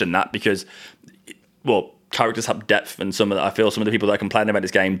questioned that, because, well, characters have depth, and I feel some of the people that are complaining about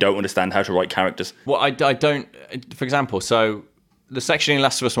this game don't understand how to write characters. Well, I don't. For example, so the section in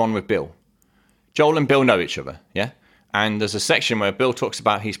Last of Us 1 with Bill, Joel and Bill know each other, yeah. And there's a section where Bill talks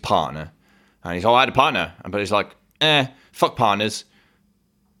about his partner, and he's, I had a partner, but he's like, fuck partners.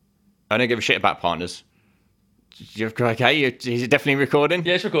 I don't give a shit about partners. You're okay? Is it definitely recording?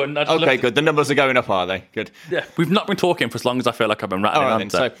 Yeah, it's recording. Okay, good. The numbers are going up, are they? Good. Yeah, we've not been talking for as long as I feel like I've been rattling on.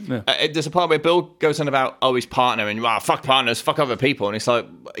 So there's a part where Bill goes on about, his partner, and fuck partners, fuck other people. And it's like,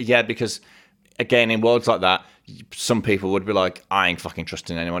 yeah, because, again, in worlds like that, some people would be like, I ain't fucking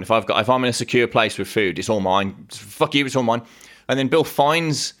trusting anyone. If I'm in a secure place with food, it's all mine. Fuck you, it's all mine. And then Bill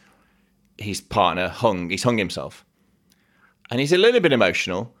finds his partner he's hung himself. And he's a little bit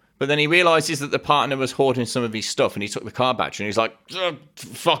emotional. But then he realises that the partner was hoarding some of his stuff, and he took the car battery, and he's like,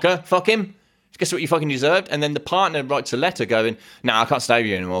 fucker, fuck him. Guess what you fucking deserved? And then the partner writes a letter going, no, I can't stay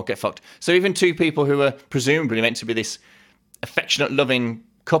with you anymore, get fucked. So even two people who are presumably meant to be this affectionate, loving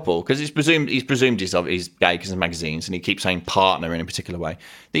couple, because he's presumed he's gay because of magazines, and he keeps saying partner in a particular way.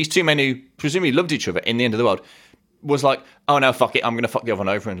 These two men who presumably loved each other in the end of the world was like, oh no, fuck it, I'm going to fuck the other one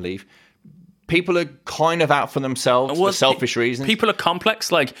over and leave. People are kind of out for themselves for selfish reasons. People are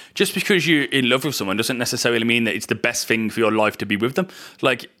complex. Like, just because you're in love with someone doesn't necessarily mean that it's the best thing for your life to be with them.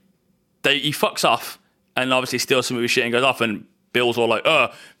 Like, he fucks off and obviously steals some of his shit and goes off, and Bill's all like,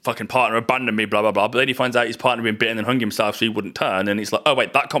 fucking partner abandoned me, blah, blah, blah. But then he finds out his partner had been bitten and hung himself so he wouldn't turn. And he's like, oh,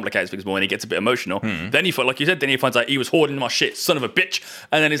 wait, that complicates things more, and he gets a bit emotional. Then he finds out he was hoarding my shit, son of a bitch.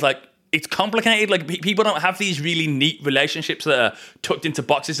 And then he's like, it's complicated. Like, people don't have these really neat relationships that are tucked into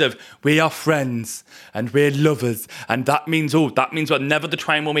boxes of, we are friends and we're lovers, and that means we're never the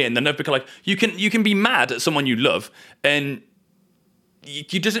twain will meet. And then never become like, you can be mad at someone you love, and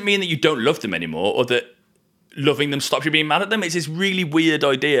it doesn't mean that you don't love them anymore, or that loving them stops you being mad at them. It's this really weird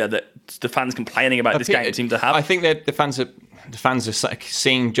idea that the fans complaining about this game seem to have. I think that the fans are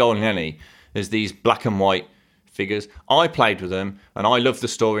seeing Joel and Ellie as these black and white figures. I played with them, and I love the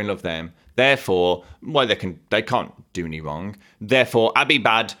story and love them. Therefore, they can't do any wrong. Therefore, Abby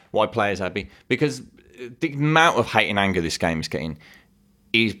bad. Why play as Abby? Because the amount of hate and anger this game is getting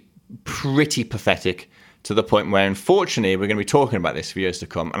is pretty pathetic, to the point where, unfortunately, we're going to be talking about this for years to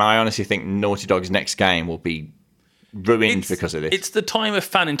come. And I honestly think Naughty Dog's next game will be ruined because of this. It's the time of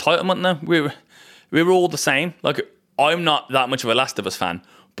fan entitlement now. We're all the same. Like, I'm not that much of a Last of Us fan,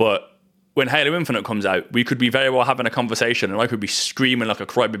 but when Halo Infinite comes out, we could be very well having a conversation, and I could be screaming like a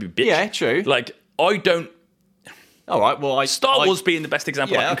crybaby bitch. Yeah, true. Like, I don't. All right. Well, Star Wars being the best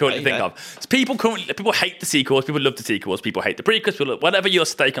example I can currently think of. So people hate the sequels, people love the sequels, people hate the prequels, whatever your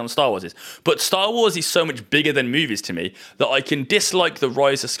stake on Star Wars is. But Star Wars is so much bigger than movies to me that I can dislike the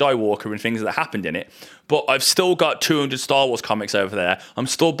Rise of Skywalker and things that happened in it, but I've still got 200 Star Wars comics over there. I'm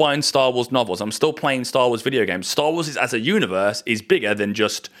still buying Star Wars novels. I'm still playing Star Wars video games. Star Wars as a universe is bigger than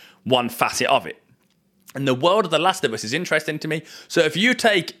just one facet of it. And the world of The Last of Us is interesting to me. So if you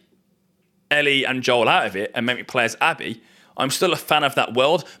take Ellie and Joel out of it and make me play as Abby, I'm still a fan of that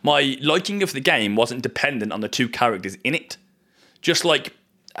world. My liking of the game wasn't dependent on the two characters in it. Just like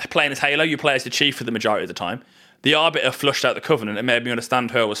playing as Halo, you play as the Chief for the majority of the time. The Arbiter flushed out the Covenant and made me understand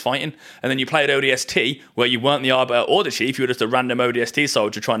who I was fighting. And then you played ODST, where you weren't the Arbiter or the Chief, you were just a random ODST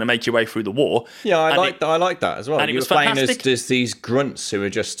soldier trying to make your way through the war. Yeah, I like that as well. And you were playing fantastic. as these grunts who are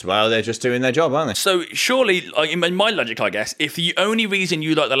just, they're just doing their job, aren't they? So surely, in my logic, I guess, if the only reason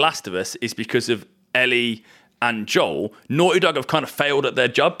you like The Last of Us is because of Ellie and Joel, Naughty Dog have kind of failed at their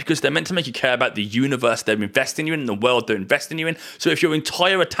job, because they're meant to make you care about the universe they're investing you in and the world they're investing you in. So if your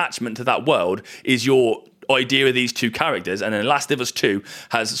entire attachment to that world is your idea of these two characters, and then Last of Us 2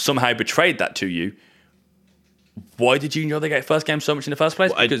 has somehow betrayed that to you, why did you enjoy the first game so much in the first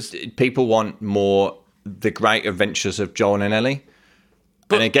place? Because people want more the great adventures of Joel and Ellie.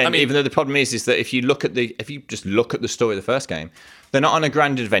 But, and again, even though the problem is that if you just look at the story of the first game, they're not on a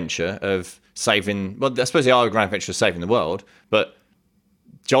grand adventure of saving. Well, I suppose they are a grand adventure of saving the world, but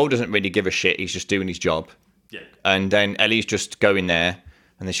Joel doesn't really give a shit. He's just doing his job. Yeah. And then Ellie's just going there,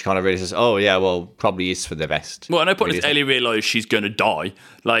 and then she kind of realizes, oh yeah, well, probably is for the best. Well, no point is Ellie realises she's going to die.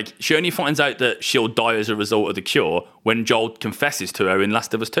 Like, she only finds out that she'll die as a result of the cure when Joel confesses to her in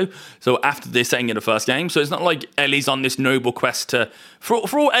Last of Us 2. So after they're saying in the first game. So it's not like Ellie's on this noble quest to... For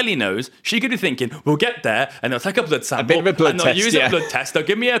all Ellie knows, she could be thinking, we'll get there, and they'll take a blood sample. A bit of a blood test, they'll use a blood test. They'll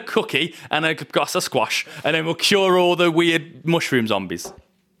give me a cookie and a glass of squash, and then we'll cure all the weird mushroom zombies.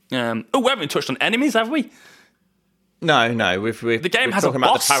 We haven't touched on enemies, have we? No. The game we're has a talking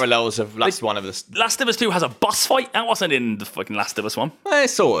about boss. the parallels of Last of Us 2 has a boss fight. That wasn't in the fucking Last of Us 1.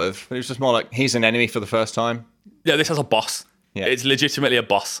 Sort of. But it was just more like, he's an enemy for the first time. Yeah, this has a boss. Yeah. It's legitimately a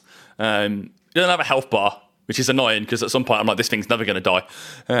boss. It doesn't have a health bar, which is annoying, because at some point I'm like, this thing's never going to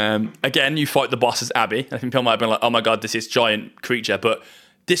die. Again, you fight the boss as Abby. I think people might have been like, oh my god, this is giant creature. But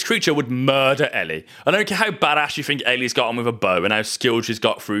this creature would murder Ellie. I don't care how badass you think Ellie's got on with a bow and how skilled she's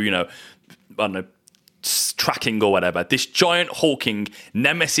got through, I don't know, tracking or whatever. This giant hulking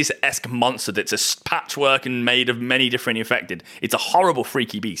Nemesis-esque monster that's a patchwork and made of many different infected. It's a horrible,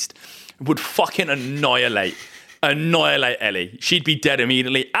 freaky beast. It would fucking annihilate Ellie. She'd be dead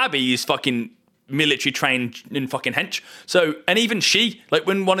immediately. Abby is fucking military trained in fucking hench. So, and even she, like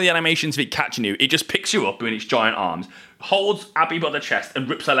when one of the animations of it catching you, it just picks you up in its giant arms, holds Abby by the chest and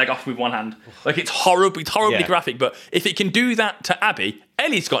rips her leg off with one hand. Like, it's horribly graphic, but if it can do that to Abby,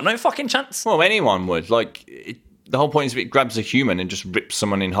 Ellie's got no fucking chance. Well, anyone would. Like, the whole point is if it grabs a human and just rips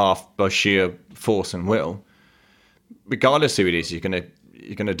someone in half by sheer force and will, regardless who it is, you're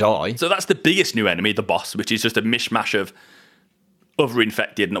gonna die. So that's the biggest new enemy, the boss, which is just a mishmash of other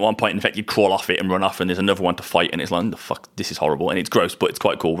infected, and at one point infected crawl off it and run off, and there's another one to fight, and it's like, the fuck, this is horrible, and it's gross, but it's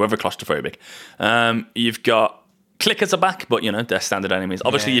quite cool, rather claustrophobic. You've got clickers are back, but they're standard enemies.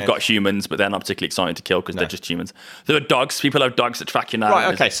 Obviously, you've got humans, but they're not particularly exciting to kill because they're just humans. There are dogs. People have dogs that track you now.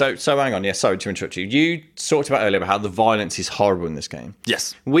 Right, okay, so hang on. Yeah, sorry to interrupt you. You talked about earlier about how the violence is horrible in this game.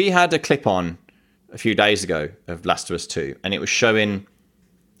 Yes. We had a clip on a few days ago of Last of Us 2, and it was showing...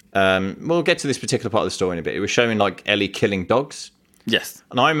 we'll get to this particular part of the story in a bit. It was showing, like, Ellie killing dogs. Yes.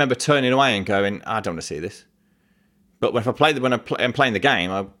 And I remember turning away and going, I don't want to see this. But when I'm playing the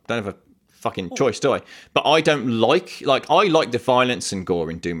game, I don't have a fucking choice, do I? But I don't like I like the violence and gore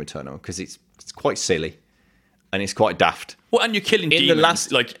in Doom Eternal because it's quite silly and it's quite daft. Well, and you're killing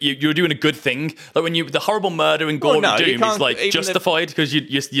demons. Like you're doing a good thing. Like when the horrible murder and gore in Doom is like justified because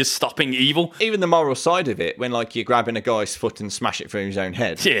you're stopping evil. Even the moral side of it, when like you're grabbing a guy's foot and smash it through his own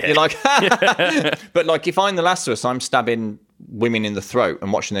head, you're like. But like if I'm The Last of Us, I'm stabbing women in the throat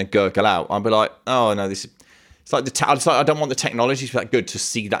and watching them gurgle out. I'd be like, oh no, this is. It's like I don't want the technology to be that good to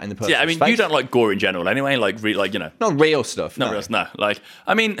see that in the person's Yeah, I mean, face. you don't like gore in general anyway. Like you know, not real stuff. Not real. No, like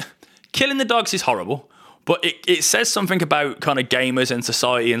I mean, killing the dogs is horrible. But it says something about kind of gamers and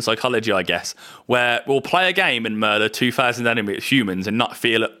society and psychology, I guess, where we'll play a game and murder 2,000 enemy humans and not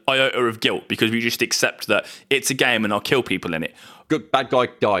feel an iota of guilt because we just accept that it's a game and I'll kill people in it. Good, bad guy,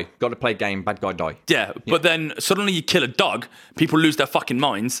 die. Got to play game, bad guy, die. Yeah, but then suddenly you kill a dog, people lose their fucking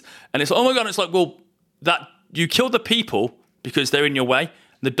minds, and it's like, oh my God, it's like, well, that you kill the people because they're in your way.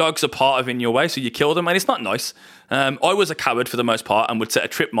 The dogs are part of in your way, so you kill them, and it's not nice. I was a coward for the most part and would set a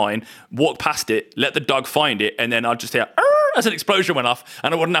trip mine, walk past it, let the dog find it, and then I'd just hear, as an explosion went off,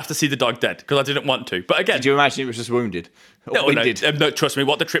 and I wouldn't have to see the dog dead because I didn't want to. But again, did you imagine it was just wounded? No, trust me,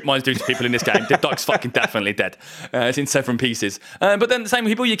 what the trip mines do to people in this game, the dog's fucking definitely dead. It's in several pieces. But then the same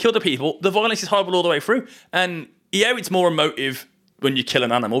people, you kill the people, the violence is horrible all the way through, and yeah, it's more emotive when you kill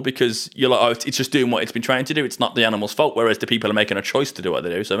an animal because you're like, oh, it's just doing what it's been trained to do. It's not the animal's fault, whereas the people are making a choice to do what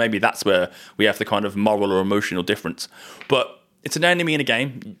they do. So maybe that's where we have the kind of moral or emotional difference. But it's an enemy in a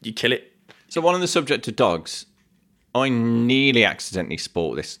game. You kill it. So one on the subject of dogs, I nearly accidentally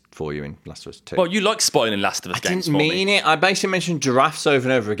spoiled this for you in Last of Us 2. Well, you like spoiling Last of Us games for me. I didn't mean it. I basically mentioned giraffes over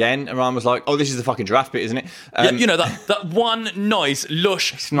and over again, and Ryan was like, oh, this is the fucking giraffe bit, isn't it? Yeah, you know, that one nice,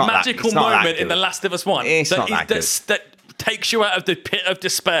 lush, magical moment in The Last of Us 1. It's not that good. That takes you out of the pit of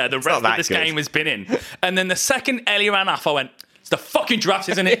despair the rest of this game has been in. And then the second Ellie ran off, I went, it's the fucking giraffes,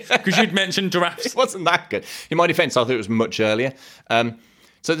 isn't it? Because you'd mentioned giraffes. It wasn't that good. In my defense, I thought it was much earlier. So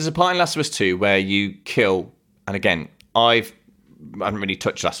there's a part in Last of Us 2 where you kill, and again, I haven't really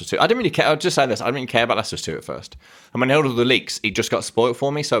touched Last of Us 2. I didn't really care. I'll just say this. I didn't really care about Last of Us 2 at first. And when I heard all the leaks, it just got spoiled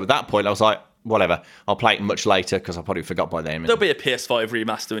for me. So at that point, I was like, whatever. I'll play it much later because I probably forgot by then. There'll be a PS5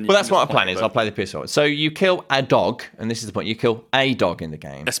 remaster. Well, that's what my plan is. I'll play the PS5. So you kill a dog, and this is the point. You kill a dog in the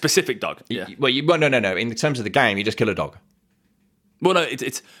game. A specific dog. Yeah. No. In terms of the game, you just kill a dog. Well, no,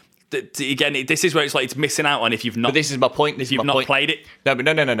 it's again. This is where it's like it's missing out on if you've not. But this is my point. If you've not played it. No.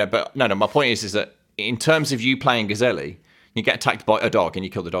 But no. My point is that in terms of you playing Gazelle, you get attacked by a dog and you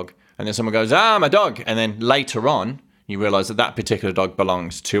kill the dog, and then someone goes, my dog, and then later on, you realise that particular dog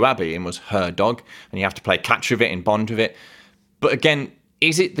belongs to Abby and was her dog, and you have to play catch with it and bond with it. But again,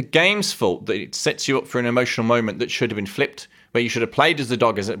 is it the game's fault that it sets you up for an emotional moment that should have been flipped, where you should have played as the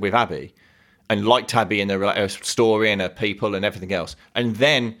dog with Abby and liked Abby and her story and her people and everything else, and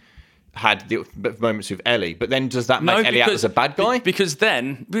then had the moments with Ellie? But then does that make Ellie out as a bad guy? Because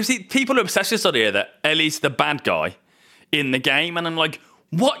then, people are obsessed with this idea that Ellie's the bad guy in the game, and I'm like,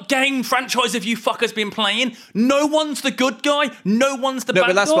 what game franchise have you fuckers been playing? No one's the good guy. No one's the bad guy.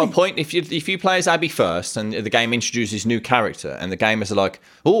 No, but that's my point. If you play as Abby first and the game introduces new character and the gamers are like,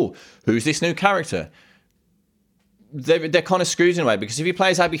 oh, who's this new character? They're kind of screwed in a way, because if you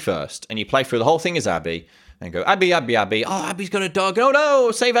play as Abby first and you play through the whole thing as Abby and go, Abby. Oh, Abby's got a dog. Oh,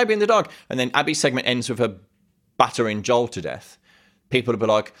 no, save Abby and the dog. And then Abby's segment ends with her battering Joel to death. People will be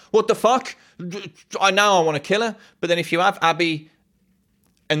like, what the fuck? I want to kill her. But then if you have Abby...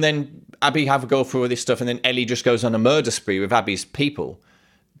 and then Abby have a go through all this stuff, and then Ellie just goes on a murder spree with Abby's people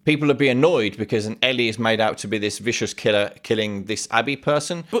will be annoyed because Ellie is made out to be this vicious killer killing this Abby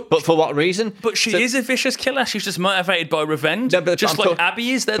person. But for what reason? But she is a vicious killer. She's just motivated by revenge. No, just like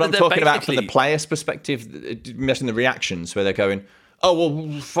Abby is. I'm talking about from the player's perspective, messing the reactions where they're going, oh,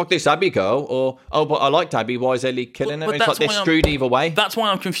 well, fuck this Abby girl, or, oh, but I liked Abby, why is Ellie killing her? It's like they're screwed either way. That's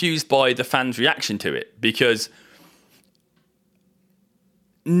why I'm confused by the fans' reaction to it, because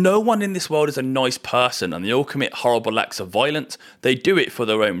no one in this world is a nice person, and they all commit horrible acts of violence. They do it for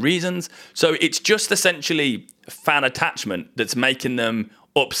their own reasons. So it's just essentially fan attachment that's making them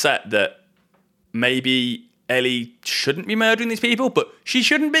upset that maybe Ellie shouldn't be murdering these people, but she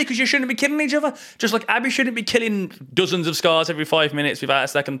shouldn't be, because you shouldn't be killing each other. Just like Abby shouldn't be killing dozens of scars every 5 minutes without a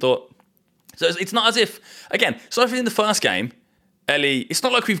second thought. So it's not as if, again, so if in the first game, Ellie, it's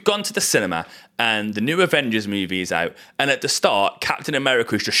not like we've gone to the cinema and the new Avengers movie is out, and at the start, Captain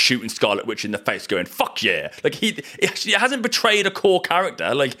America is just shooting Scarlet Witch in the face going, fuck yeah. Like, he hasn't betrayed a core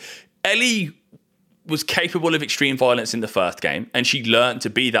character. Like, Ellie was capable of extreme violence in the first game, and she learned to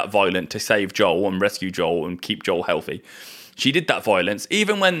be that violent to save Joel and rescue Joel and keep Joel healthy. She did that violence,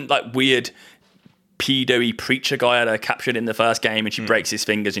 even when, like, weird pedo-y preacher guy had her captured in the first game and she breaks his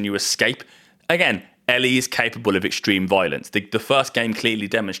fingers and you escape. Again, Ellie is capable of extreme violence. The first game clearly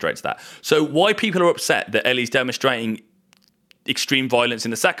demonstrates that. So why people are upset that Ellie's demonstrating extreme violence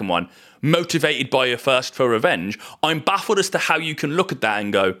in the second one, motivated by a thirst for revenge, I'm baffled as to how you can look at that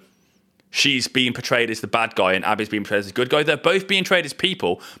and go, she's being portrayed as the bad guy and Abby's being portrayed as the good guy. They're both being portrayed as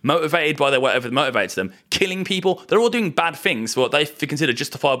people, motivated by whatever motivates them, killing people. They're all doing bad things for what they consider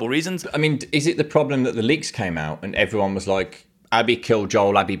justifiable reasons. I mean, is it the problem that the leaks came out and everyone was like, Abby killed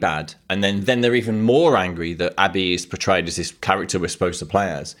Joel, Abby bad, and then they're even more angry that Abby is portrayed as this character we're supposed to play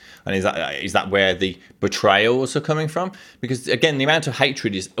as? And is that where the betrayals are coming from? Because again, the amount of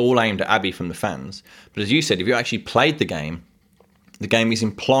hatred is all aimed at Abby from the fans. But as you said, if you actually played the game is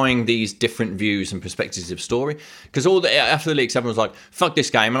implying these different views and perspectives of story. Because after the leaks, everyone was like, "Fuck this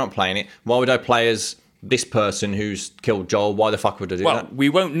game, I'm not playing it. Why would I play as this person who's killed Joel? Why the fuck would I do that?" Well, we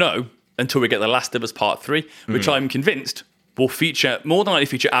won't know until we get The Last of Us Part 3, which I'm convinced will more than likely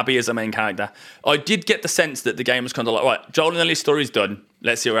feature Abby as a main character. I did get the sense that the game was kind of like, right, Joel and Ellie's story's done.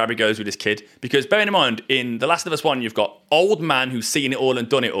 Let's see where Abby goes with this kid. Because bearing in mind, in The Last of Us 1, you've got old man who's seen it all and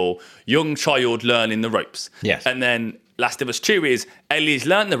done it all, young child learning the ropes. Yes. And then Last of Us 2 is Ellie's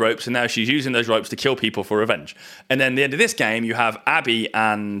learned the ropes and now she's using those ropes to kill people for revenge. And then the end of this game, you have Abby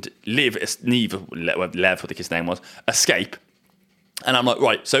and Lev, I think his name was, escape. And I'm like,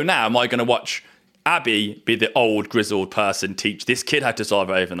 right, so now am I going to watch Abby be the old grizzled person, teach this kid how to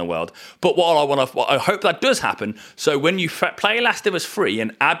survive in the world? But I hope that does happen. So when you play Last of Us 3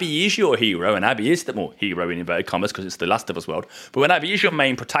 and Abby is your hero, and Abby is the hero in inverted commas because it's the Last of Us world, but when Abby is your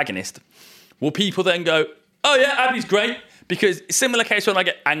main protagonist, will people then go, "Oh yeah, Abby's great"? Because similar case when I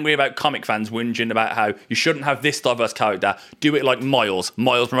get angry about comic fans whinging about how you shouldn't have this diverse character, do it like Miles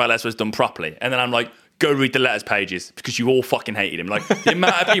Morales was done properly. And then I'm like, go read the letters pages because you all fucking hated him. Like the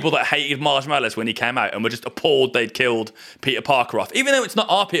amount of people that hated Miles Morales when he came out and were just appalled they'd killed Peter Parker off. Even though it's not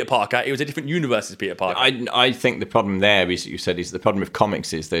our Peter Parker, it was a different universe's Peter Parker. I think the problem there is, you said, is the problem with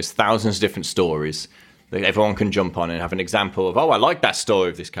comics is there's thousands of different stories that everyone can jump on and have an example of, oh, I like that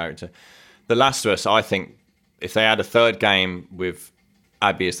story of this character. The Last of Us, I think, if they had a third game with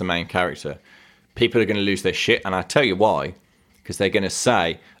Abby as the main character, people are going to lose their shit. And I tell you why. Because they're going to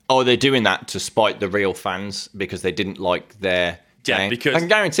say, oh, they're doing that to spite the real fans because they didn't like their game. Because I can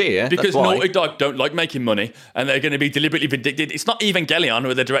guarantee you. Because Naughty Dog don't like making money and they're going to be deliberately vindictive. It's not Evangelion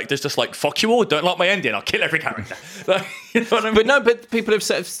where the director's just like, fuck you all, don't like my ending, I'll kill every character. Like, you know what I mean? But people have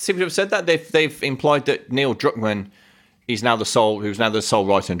said that. They've implied that Neil Druckmann who's now the sole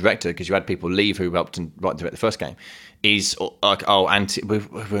writer and director, because you had people leave who helped and write and direct the first game, is like, oh, we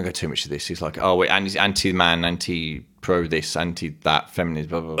won't go too much to this. He's like, oh, wait, and he's anti-man, anti-pro this, anti-that, feminist,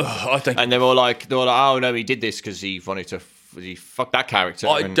 blah, blah, blah. And they were like, oh, no, he did this because he wanted to fuck that character.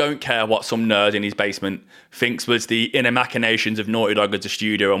 I don't care what some nerd in his basement thinks was the inner machinations of Naughty Dog as a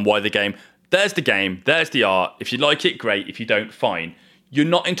studio and why the game. There's the game, there's the art. If you like it, great. If you don't, fine. You're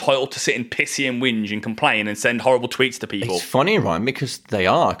not entitled to sit and pissy and whinge and complain and send horrible tweets to people. It's funny, Ryan, because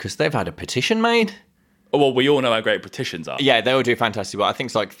they've had a petition made. Oh, well, we all know how great petitions are. Yeah, they all do fantastic well. I think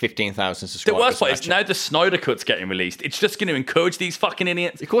it's like 15,000 subscribers. The worst part is now the Snyder Cut's getting released. It's just going to encourage these fucking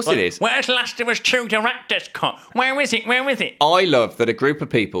idiots. Of course it is. Where's Last of Us 2 Director's Cut? Where is it? Where is it? I love that a group of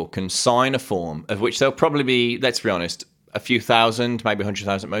people can sign a form, of which there'll probably be, let's be honest, a few thousand, maybe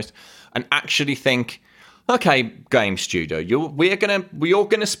 100,000 at most, and actually think, okay, game studio, we're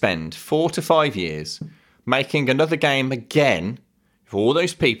gonna spend 4 to 5 years making another game again for all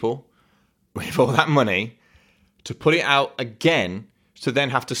those people with all that money to put it out again, to then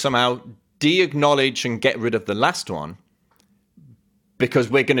have to somehow de-acknowledge and get rid of the last one because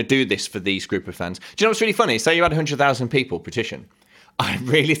we're going to do this for these group of fans. Do you know what's really funny? Say you had 100,000 people petition. I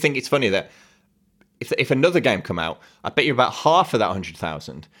really think it's funny that if another game come out, I bet you about half of that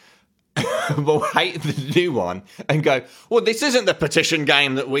 100,000 will hate the new one and go, well, this isn't the petition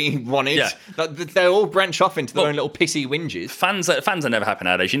game that we wanted. Yeah. They all branch off into their own little pissy whinges. Fans are never happy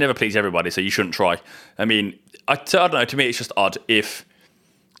nowadays. You never please everybody, so you shouldn't try. I mean, I don't know, to me it's just odd. If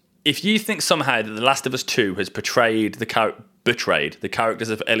you think somehow that The Last of Us 2 has betrayed the characters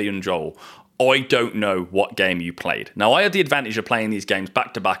of Ellie and Joel, I don't know what game you played. Now, I had the advantage of playing these games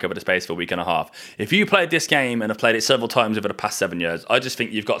back-to-back over the space of a week and a half. If you played this game and have played it several times over the past 7 years, I just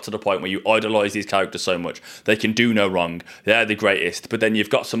think you've got to the point where you idolise these characters so much. They can do no wrong. They're the greatest. But then you've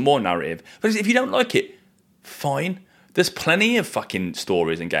got some more narrative. But if you don't like it, fine. There's plenty of fucking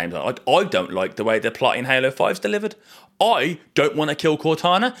stories and games. I don't like the way the plot in Halo 5's delivered. I don't want to kill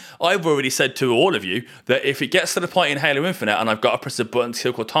Cortana. I've already said to all of you that if it gets to the point in Halo Infinite and I've got to press a button to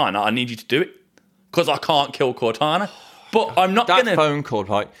kill Cortana, I need you to do it. Because I can't kill Cortana. But I'm not going to... That phone call,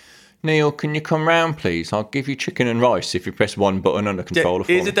 right? Neil, can you come round, please? I'll give you chicken and rice if you press one button on the controller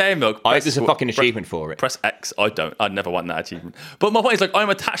for Here's me. a day milk. I hope there's a fucking achievement for it. Press X. I'd never want that achievement. But my point is, like, I'm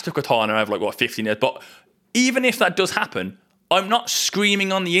attached to Katana and I have, like, 15 years. But even if that does happen, I'm not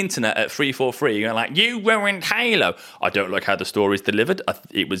screaming on the internet at 343 going like, you ruined Halo. I don't like how the story's delivered.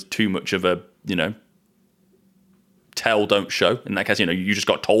 It was too much of a, tell, don't show. In that case, you just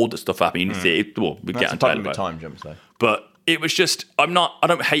got told that stuff happened. You need to see it. Well, we get That's the time jumps, though. But it was just, I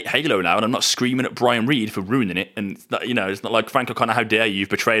don't hate Halo now, and I'm not screaming at Brian Reed for ruining it. And, it's not like, Frank O'Connor, how dare you, you've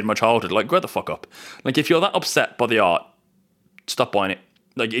betrayed my childhood. Like, grow the fuck up. Like, if you're that upset by the art, stop buying it.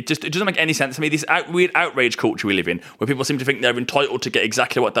 Like, it doesn't make any sense to me. This weird outrage culture we live in, where people seem to think they're entitled to get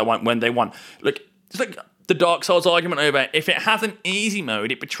exactly what they want when they want. Like, it's like the Dark Souls argument over if it has an easy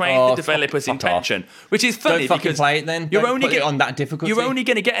mode, it betrays the developer's intention, which is funny. Don't fucking because play it then. You're Don't only put it on that difficulty. You're only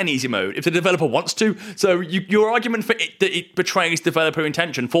going to get an easy mode if the developer wants to. So your argument for it that it betrays developer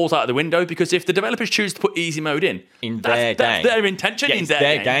intention falls out of the window, because if the developers choose to put easy mode that's their intention. It's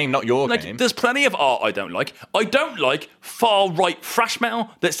their game, not your game. There's plenty of art I don't like. I don't like far right thrash metal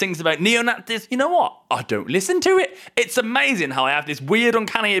that sings about neo-Nazis. You know what? I don't listen to it. It's amazing how I have this weird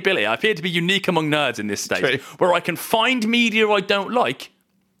uncanny ability. I appear to be unique among nerds in this stage, where I can find media I don't like,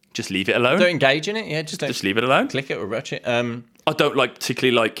 just leave it alone. Don't engage in it, yeah. Just leave it alone. Click it or watch it. I don't like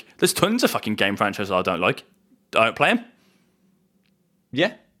particularly like. There's tons of fucking game franchises I don't like. I don't play them.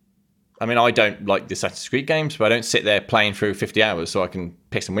 Yeah. I mean, I don't like the Assassin's Creed games, but I don't sit there playing through 50 hours so I can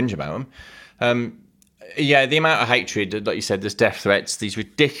piss and whinge about them. Yeah, the amount of hatred, like you said, there's death threats, these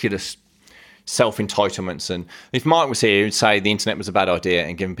ridiculous self-entitlements. And if Mark was here, he'd say the internet was a bad idea,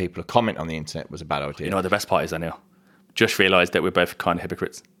 and giving people a comment on the internet was a bad idea. You know what the best part is, Daniel? Just realised that we're both kind of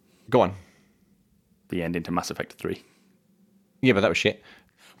hypocrites. Go on. The ending to Mass Effect 3. Yeah, but that was shit.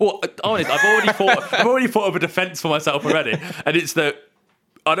 Well, honest, I've already thought of a defence for myself already, and it's that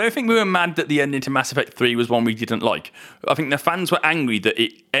I don't think we were mad that the ending to Mass Effect 3 was one we didn't like. I think the fans were angry that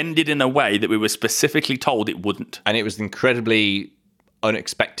it ended in a way that we were specifically told it wouldn't. And it was incredibly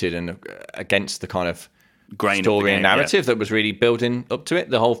unexpected and against the kind of grain story and narrative that was really building up to it.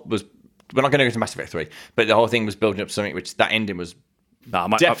 The whole was, we're not going to go to Mass Effect 3, but the whole thing was building up to something which that ending was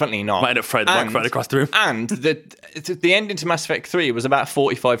definitely not. Might end up throwing the microphone across the room. And the ending to Mass Effect 3 was about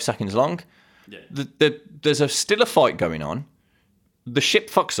 45 seconds long. Yeah. There's still a fight going on. The ship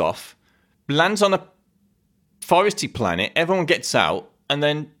fucks off, lands on a foresty planet, everyone gets out, and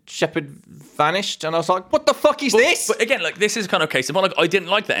then Shepard vanished, and I was like, what the fuck is this? But again, like, this is kind of a case of, I didn't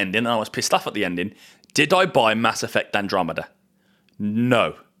like the ending, and I was pissed off at the ending. Did I buy Mass Effect Andromeda?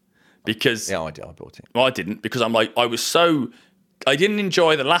 No. Because... Yeah, I did. I bought it. Well, I didn't, because I'm like, I didn't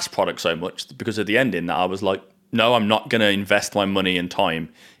enjoy the last product so much because of the ending that I was like, no, I'm not going to invest my money and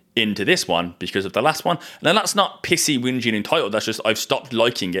time into this one because of the last one. And that's not pissy, whingy, and entitled. That's just I've stopped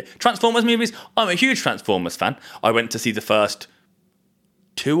liking it. Transformers movies, I'm a huge Transformers fan. I went to see the first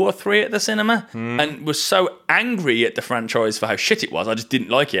 2 or 3 at the cinema and was so angry at the franchise for how shit it was. I just didn't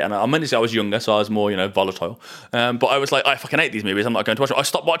like it. And I meant to say I was younger, so I was more, volatile. But I was like, I fucking hate these movies. I'm not going to watch it. I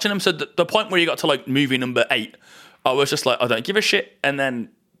stopped watching them. So the point where you got to like movie number 8, I was just like, I don't give a shit. And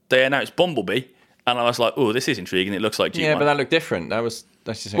then they announced Bumblebee. And I was like, oh, this is intriguing. It looks like G1. Yeah, but that looked different.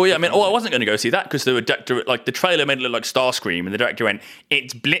 That's just well, yeah, I mean, I wasn't going to go see that because the trailer made it look like Starscream, and the director went,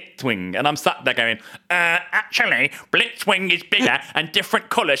 it's Blitzwing. And I'm sat there going, actually, Blitzwing is bigger and different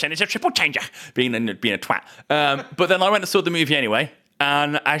colours, and it's a triple changer, being a twat. But then I went and saw the movie anyway.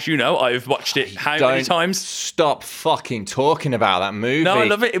 And as you know, I've watched it many times? Stop fucking talking about that movie. No, I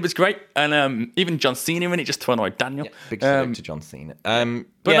love it. It was great. And even John Cena in it, just to annoy Daniel. Yeah, big salute to John Cena.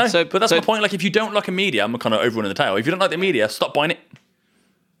 But that's my point. Like, if you don't like a media, I'm kind of overrunning the tail. If you don't like the media, stop buying it.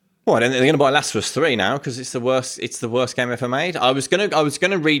 Well, they're going to buy Last of Us 3 now because it's the worst game ever made. I was going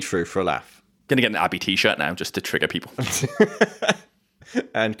to read through for a laugh. Going to get an Abby t-shirt now just to trigger people.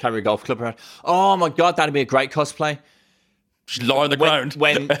 And carry a golf club around. Oh my God, that'd be a great cosplay. Just lie on the ground.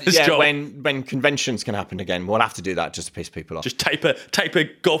 When conventions can happen again, we'll have to do that just to piss people off. Just tape a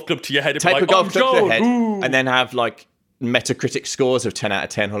golf club to your head. Tape a golf club to your head, and then have like Metacritic scores of 10 out of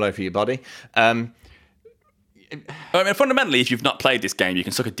 10 all over your body. I mean, fundamentally, if you've not played this game, you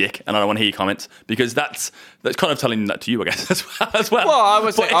can suck a dick, and I don't want to hear your comments because that's kind of telling that to you, I guess, as well. Well, I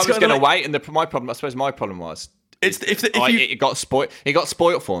was going to wait, and my problem was it got spoiled. It got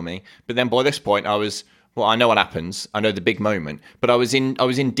spoiled for me, but then by this point, I was. Well, I know what happens. I know the big moment, but I was in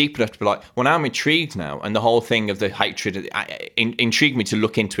deep enough to be like, well, now I'm intrigued now, and the whole thing of the hatred intrigued me to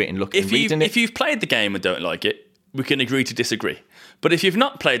look into it and read in it. If you've played the game and don't like it, we can agree to disagree. But if you've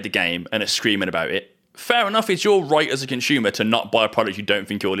not played the game and are screaming about it, fair enough, it's your right as a consumer to not buy a product you don't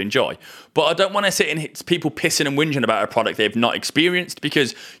think you'll enjoy. But I don't want to sit and hit people pissing and whinging about a product they've not experienced,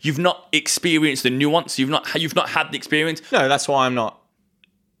 because you've not experienced the nuance. You've not had the experience. No, that's why I'm not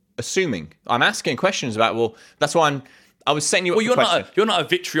assuming. I'm asking questions about. Well, that's why I was setting you up. Well, you're not a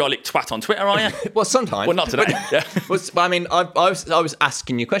vitriolic twat on Twitter, are you? Well, sometimes. Well, not today. Yeah. But I mean, I was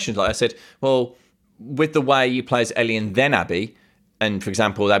asking you questions. Like I said, well, with the way you play as Ellie and then Abby, and for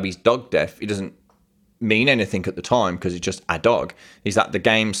example, Abby's dog death, it doesn't mean anything at the time because it's just a dog. Is that the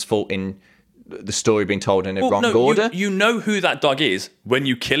game's fault in the story being told in a wrong order? You know who that dog is when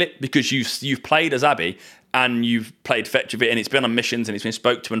you kill it, because you've played as Abby and you've played fetch with it, and it's been on missions and it's been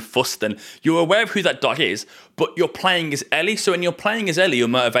spoke to and fussed, and you're aware of who that dog is, but you're playing as Ellie. So when you're playing as Ellie, your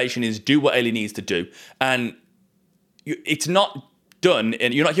motivation is do what Ellie needs to do, and it's not done,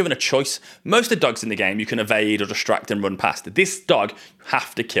 and you're not given a choice. Most of the dogs in the game you can evade or distract and run past. This dog you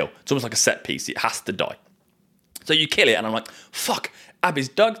have to kill. It's almost like a set piece. It has to die. So you kill it, and I'm like, fuck, Abby's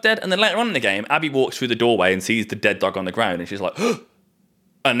dog's dead. And then later on in the game, Abby walks through the doorway and sees the dead dog on the ground, and she's like, oh.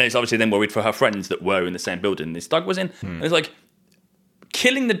 And it's obviously then worried for her friends that were in the same building this dog was in. And it's like,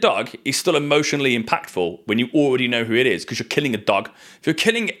 killing the dog is still emotionally impactful when you already know who it is, because you're killing a dog. If you're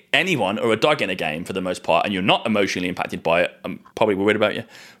killing anyone or a dog in a game for the most part, and you're not emotionally impacted by it, I'm probably worried about you.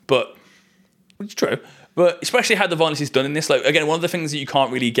 But it's true. But especially how the violence is done in this. Like, again, one of the things that you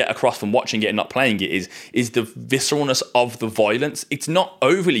can't really get across from watching it and not playing it is the visceralness of the violence. It's not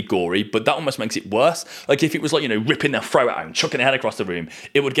overly gory, but that almost makes it worse. Like, if it was like, ripping their throat out and chucking their head across the room,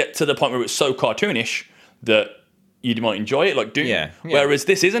 it would get to the point where it's so cartoonish that you might enjoy it, like Doom. Yeah. Whereas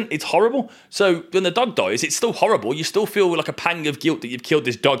this isn't. It's horrible. So when the dog dies, it's still horrible. You still feel like a pang of guilt that you've killed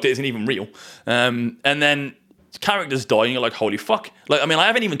this dog that isn't even real. And then characters die, and you're like, holy fuck. Like, I mean, I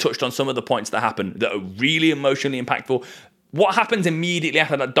haven't even touched on some of the points that happen that are really emotionally impactful. What happens immediately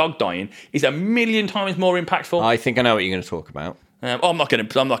after that dog dying is a million times more impactful. I think I know what you're going to talk about. I'm not going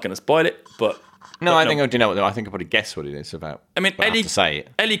to spoil it, but no, I think I do know. I think I probably guess what it is about. I mean,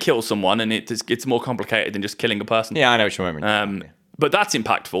 Ellie kills someone, and it's more complicated than just killing a person. Yeah, I know what you're meaning. But that's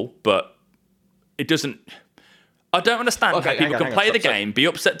impactful. But it doesn't. I don't understand how people can play the game, be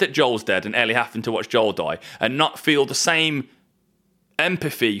upset that Joel's dead and Ellie having to watch Joel die, and not feel the same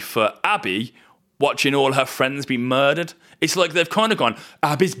empathy for Abby watching all her friends be murdered. It's like they've kind of gone,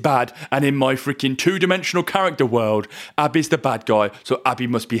 Abby's bad, and in my freaking two-dimensional character world, Abby's the bad guy, so Abby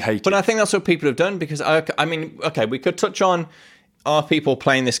must be hated. But I think that's what people have done, because, I mean, okay, we could touch on, are people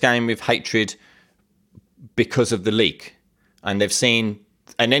playing this game with hatred because of the leak, and they've seen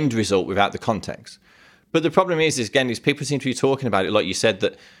an end result without the context. But the problem is people seem to be talking about it, like you said,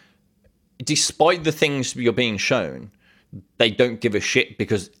 that despite the things you're being shown, they don't give a shit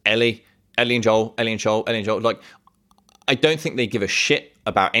because Ellie and Joel, like, I don't think they give a shit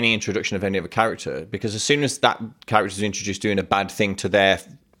about any introduction of any other character, because as soon as that character is introduced doing a bad thing to their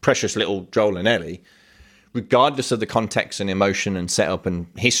precious little Joel and Ellie, regardless of the context and emotion and setup and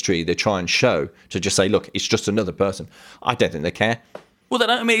history they try and show, to just say, look, it's just another person. I don't think they care. Well, they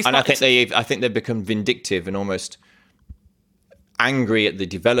don't. I mean, I think they've become vindictive and almost angry at the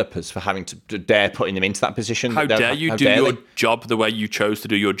developers for having to dare putting them into that position. How dare you do your job the way you chose to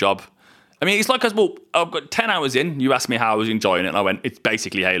do your job? I mean, it's like, I've got 10 hours in, you asked me how I was enjoying it, and I went, it's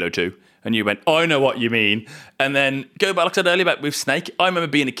basically Halo 2. And you went, I know what you mean. And then go back, like I said earlier, about with Snake. I remember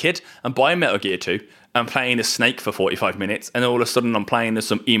being a kid and buying Metal Gear 2 and playing as Snake for 45 minutes, and all of a sudden I'm playing as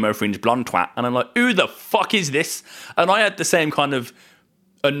some emo fringe blonde twat, and I'm like, who the fuck is this? And I had the same kind of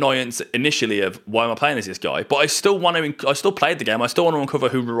annoyance initially of, why am I playing as this guy? But I still played the game. I still want to uncover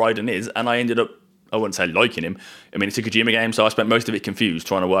who Raiden is, and I ended up, I wouldn't say liking him. I mean, it's a Kojima game, so I spent most of it confused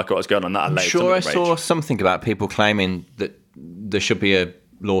trying to work out what's going on. I'm sure I saw something about people claiming that there should be a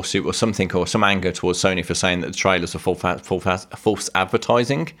lawsuit or something, or some anger towards Sony for saying that the trailers are false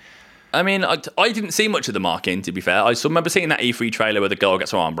advertising. I mean, I didn't see much of the marketing, to be fair. I remember seeing that E3 trailer where the girl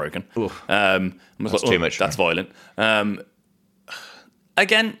gets her arm broken. That's too much. That's violent.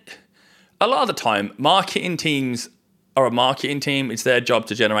 Again, a lot of the time, marketing teams are a marketing team. It's their job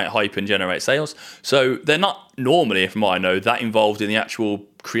to generate hype and generate sales. So they're not normally, from what I know, that involved in the actual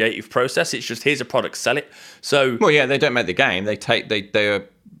creative process. It's just, here's a product, sell it. So, well, yeah, they don't make the game.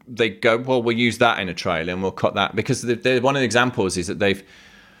 They go, well, we'll use that in a trailer and we'll cut that, because one of the examples is that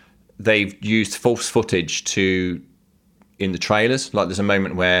they've used false footage in the trailers. Like, there's a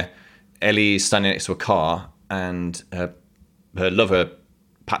moment where Ellie is standing next to a car and her lover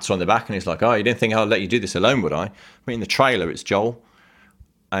pats her on the back and he's like, oh, you didn't think I'd let you do this alone, would I? I mean, in the trailer, it's Joel,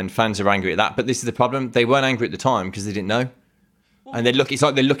 and fans are angry at that. But this is the problem. They weren't angry at the time because they didn't know. And it's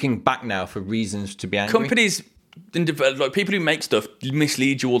like they're looking back now for reasons to be angry. Companies like people who make stuff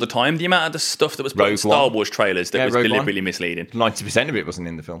mislead you all the time. The amount of the stuff that was put in Rogue Star One. Wars trailers that was Rogue deliberately misleading. 90% of it wasn't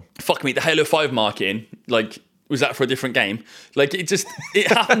in the film. Fuck me, the Halo 5 marketing, like, was that for a different game? Like, it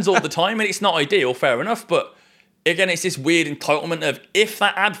happens all the time, and it's not ideal, fair enough, but again, it's this weird entitlement of, if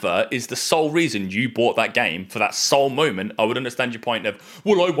that advert is the sole reason you bought that game for that sole moment, I would understand your point of,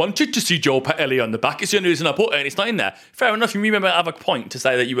 well, I wanted to see Joel Ellie on the back. It's the only reason I bought it, and it's not in there. Fair enough, you remember have a point to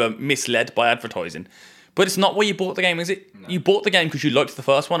say that you were misled by advertising. But it's not why you bought the game, is it? No. You bought the game because you liked the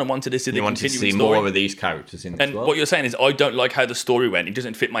first one and wanted to see the continuing story. You wanted to see more of these characters in this And what you're saying is, I don't like how the story went. It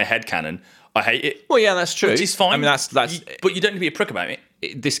doesn't fit my headcanon. I hate it. Well, yeah, that's true. Which is fine. I mean, that's but you don't need to be a prick about it.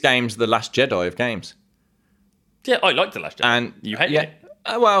 This game's the Last Jedi of games. Yeah, I liked the Last Jedi. And you hated it.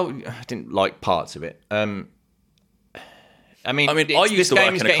 Well, I didn't like parts of it. I mean, I used to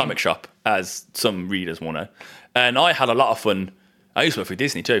work in a comic shop, as some readers will know, and I had a lot of fun. I used to work for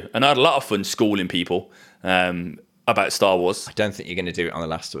Disney too, and I had a lot of fun schooling people about Star Wars. I don't think you're going to do it on The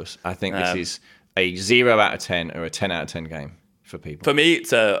Last of Us. I think this is a 0 out of 10 or a 10 out of 10 game for people. For me,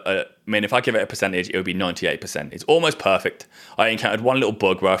 it's I mean, if I give it a percentage, it would be 98%. It's almost perfect. I encountered one little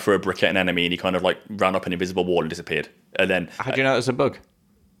bug where I threw a brick at an enemy and he kind of like ran up an invisible wall and disappeared. And then, how do you know it was a bug?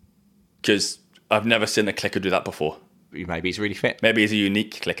 Because I've never seen a clicker do that before. Maybe he's really fit. Maybe he's a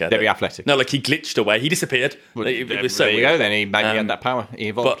unique clicker. Very athletic. No, like he glitched away. He disappeared. Well, it was so there you weird. go then. He maybe had that power. He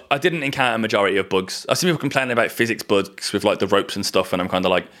evolved. But I didn't encounter a majority of bugs. I've seen people complaining about physics bugs with like the ropes and stuff, and I'm kind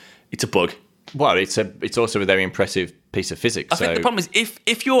of like, it's a bug. Well, it's also a very impressive piece of physics. I think the problem is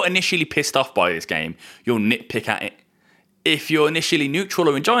if you're initially pissed off by this game, you'll nitpick at it. If you're initially neutral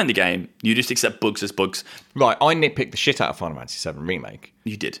or enjoying the game, you just accept bugs as bugs. Right, I nitpicked the shit out of Final Fantasy VII Remake.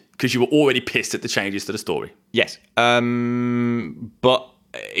 You did, because you were already pissed at the changes to the story. Yes. But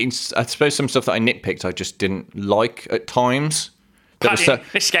I suppose some stuff that I nitpicked I just didn't like at times.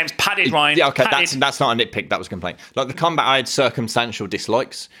 This game's padded, Ryan. Yeah, okay, padded. that's not a nitpick, that was a complaint. Like the combat, I had circumstantial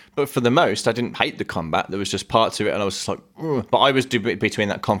dislikes, but for the most, I didn't hate the combat. There was just parts of it, and I was just like, ugh. But I was between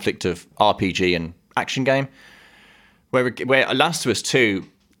that conflict of RPG and action game. Where Last of Us 2,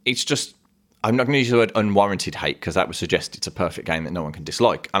 it's just, I'm not going to use the word unwarranted hate because that would suggest it's a perfect game that no one can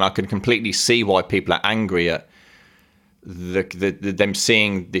dislike. And I can completely see why people are angry at them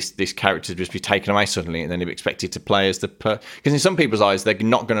seeing this character just be taken away suddenly and then be expected to play as because in some people's eyes, they're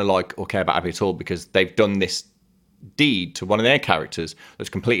not going to like or care about Abby at all because they've done this deed to one of their characters that's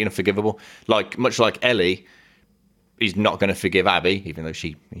completely unforgivable. Like, much like Ellie is not going to forgive Abby, even though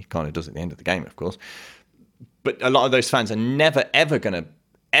he kind of does at the end of the game, of course. But a lot of those fans are never, ever going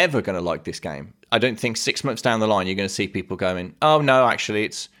to like this game. I don't think 6 months down the line, you're going to see people going, oh, no, actually,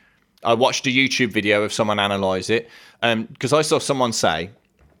 I watched a YouTube video of someone analyse it. Because I saw someone say,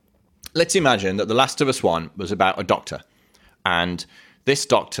 let's imagine that The Last of Us 1 was about a doctor. And this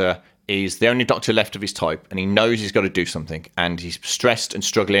doctor is the only doctor left of his type. And he knows he's got to do something. And he's stressed and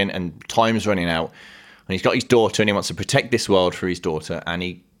struggling and time's running out. And he's got his daughter and he wants to protect this world for his daughter. And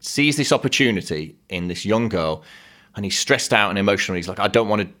he sees this opportunity in this young girl and he's stressed out and emotional. He's like, I don't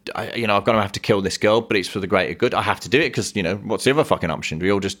want to, I've got to have to kill this girl, but it's for the greater good. I have to do it because, what's the other fucking option? Do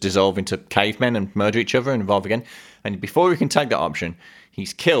we all just dissolve into cavemen and murder each other and evolve again? And before we can take that option,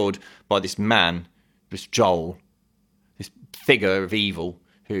 he's killed by this man, this Joel, this figure of evil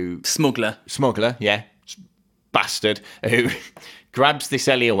Smuggler, yeah, bastard, who grabs this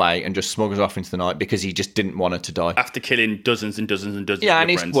Ellie away and just smuggles off into the night because he just didn't want her to die. After killing dozens and dozens and dozens of and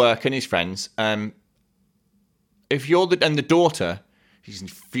friends. his work and his friends. If you're the daughter, he's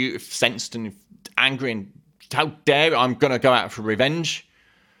incensed and angry and how dare I'm going to go out for revenge.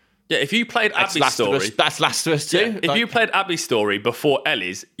 Yeah, if you played Abby's story... That's Last of Us too. Yeah, if you played Abby's story before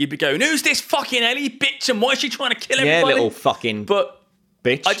Ellie's, you'd be going, who's this fucking Ellie bitch and why is she trying to kill everybody? Yeah, little fucking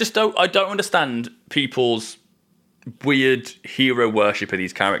bitch. I don't understand people's weird hero worship of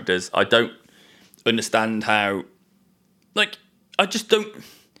these characters. I don't understand how... I just don't...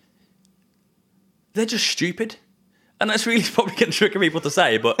 They're just stupid. And that's really probably going to trigger people to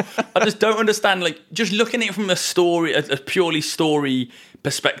say, but I just don't understand, just looking at it from a purely story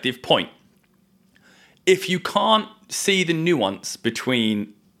perspective point. If you can't see the nuance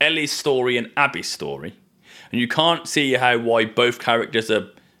between Ellie's story and Abby's story, and you can't see why both characters are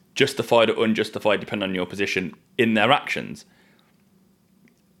justified or unjustified, depending on your position in their actions,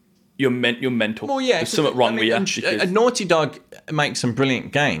 you're mental. Well, yeah, there's something wrong with you. Naughty Dog makes some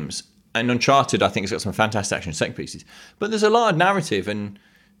brilliant games. And Uncharted, I think, has got some fantastic action set pieces. But there's a lot of narrative and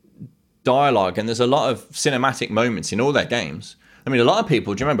dialogue, and there's a lot of cinematic moments in all their games. I mean, a lot of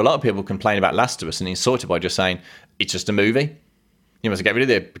people complain about Last of Us and insult it by just saying, it's just a movie. You must get rid of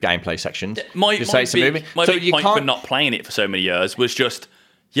the gameplay sections. My big it's a movie. My big point for not playing it for so many years was just,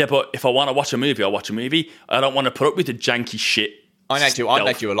 Yeah, but if I want to watch a movie, I'll watch a movie. I don't want to put up with the janky shit. I had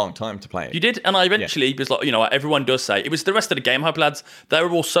you a long time to play it. You did, and I eventually was like, everyone does say it was the rest of the Game Hype lads. They were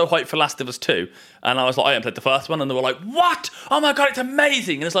all so hyped for Last of Us 2, and I was like, I haven't played the first one, and they were like, what? Oh my god, it's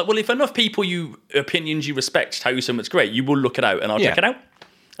amazing! And it's like, well, if enough people opinions you respect tell you something's great, you will look it out, and I'll check it out.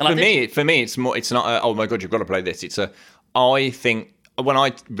 And for me, it's more. It's not. Oh my god, you've got to play this. I think when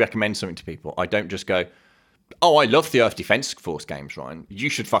I recommend something to people, I don't just go, oh, I love the Earth Defense Force games, Ryan. You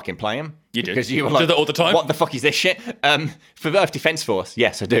should fucking play them. You do. Because you were like, do that all the time. What the fuck is this shit? For Earth Defense Force,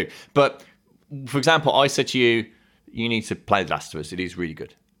 yes, I do. But, for example, I said to you, you need to play The Last of Us. It is really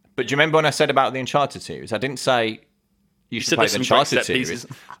good. But do you remember when I said about the Uncharted series? I didn't say you should play the Uncharted series.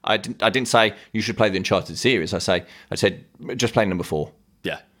 I didn't say you should play the Uncharted series. I said just play number 4.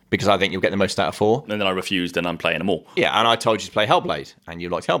 Yeah. Because I think you'll get the most out of 4. And then I refused, and I'm playing them all. Yeah, and I told you to play Hellblade, and you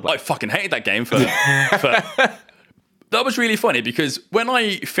liked Hellblade. I fucking hated that game for that was really funny, because when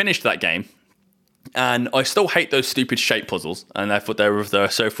I finished that game, and I still hate those stupid shape puzzles, and I thought they're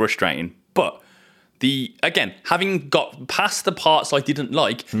so frustrating. But having got past the parts I didn't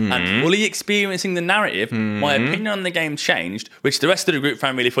like and fully experiencing the narrative, my opinion on the game changed, which the rest of the group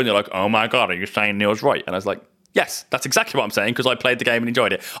found really funny. They're like, oh my god, are you saying Neil's right? And I was like, yes, that's exactly what I'm saying, because I played the game and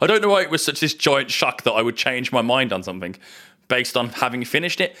enjoyed it. I don't know why it was such this giant shock that I would change my mind on something based on having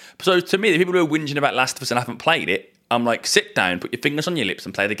finished it. So to me, the people who are whinging about Last of Us and haven't played it, I'm like, sit down, put your fingers on your lips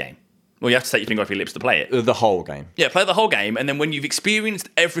and play the game. Well, you have to take your finger off your lips to play it. The whole game. Yeah, play the whole game, and then when you've experienced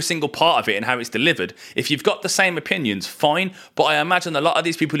every single part of it and how it's delivered, if you've got the same opinions, fine. But I imagine a lot of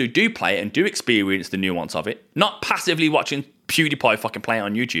these people who do play it and do experience the nuance of it, not passively watching PewDiePie fucking play it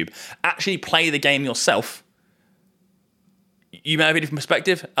on YouTube, actually play the game yourself, you may have a different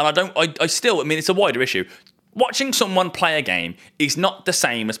perspective. And I still, it's a wider issue. Watching someone play a game is not the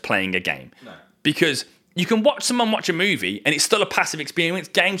same as playing a game. No. Because you can watch someone watch a movie and it's still a passive experience.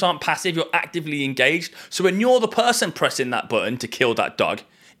 Games aren't passive, you're actively engaged. So when you're the person pressing that button to kill that dog,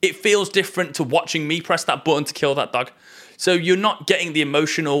 it feels different to watching me press that button to kill that dog. So you're not getting the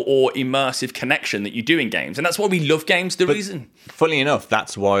emotional or immersive connection that you do in games. And that's why we love games, reason. Funnily enough,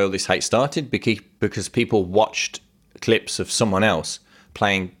 that's why all this hate started, because people watched clips of someone else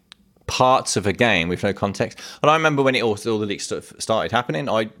playing parts of a game with no context. And I remember when all the leaks started happening,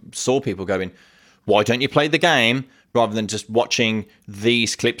 I saw people going, why don't you play the game rather than just watching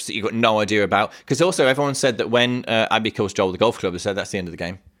these clips that you've got no idea about? Because also everyone said that when Abby kills Joel at the golf club, they said that's the end of the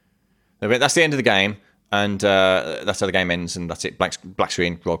game. That's the end of the game, and that's how the game ends, and that's it. Black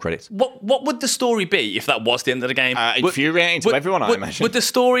screen, roll credits. What would the story be if that was the end of the game? Infuriating to everyone, I imagine. Would the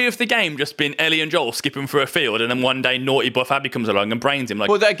story of the game just been Ellie and Joel skipping through a field, and then one day naughty buff Abby comes along and brains him? Like,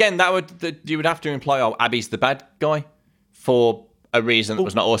 well, again, you would have to imply, Abby's the bad guy for a reason that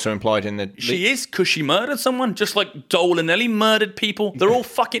was not also implied in the... She is, because she murdered someone, just like Joel and Ellie murdered people. They're all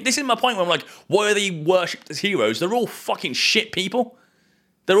fucking... This is my point where I'm like, why are they worshipped as heroes? They're all fucking shit people.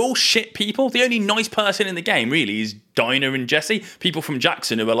 They're all shit people. The only nice person in the game, really, is Dinah and Jesse. People from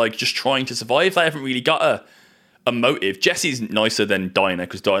Jackson who are, like, just trying to survive. They haven't really got a motive. Jesse's nicer than Dinah,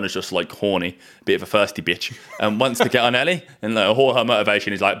 because Dinah's just, like, horny, a bit of a thirsty bitch, and wants to get on Ellie. And like, all her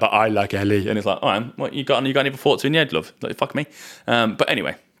motivation is like, but I like Ellie. And it's like, all right, what you got any thoughts in your head, love? Like, fuck me. But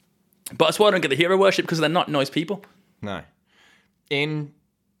anyway. But that's why I don't get the hero worship, because they're not nice people. No. In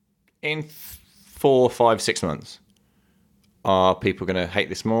 4, 5, 6 months, are people going to hate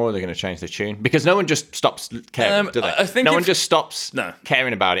this more? Or they're going to change their tune? Because no one just stops caring, do they? No one just stops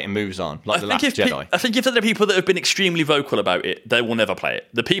caring about it and moves on, like The Last Jedi. I think if there are people that have been extremely vocal about it, they will never play it.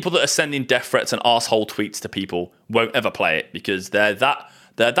 The people that are sending death threats and arsehole tweets to people won't ever play it, because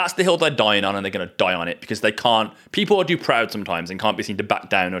that's the hill they're dying on, and they're going to die on it, because they can't... People are too proud sometimes and can't be seen to back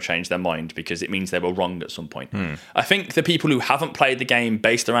down or change their mind, because it means they were wrong at some point. I think the people who haven't played the game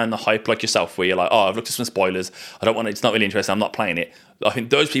based around the hype, like yourself, where you're like, I've looked at some spoilers, it's not really interesting, I'm not playing it. I think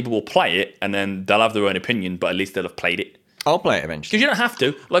those people will play it, and then they'll have their own opinion, but at least they'll have played it. I'll play it eventually. Because you don't have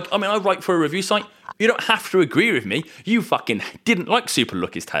to. I write for a review site. You don't have to agree with me. You fucking didn't like Super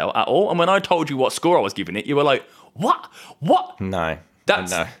Lucky's Tale at all, and when I told you what score I was giving it, you were like, what? No.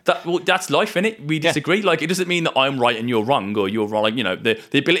 That's life, innit? We disagree. Yeah. Like, it doesn't mean that I'm right and you're wrong, or you're wrong. Like,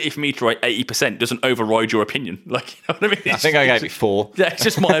 the ability for me to write 80% doesn't override your opinion. Like, you know what I mean? I think I gave it 4. Yeah, it's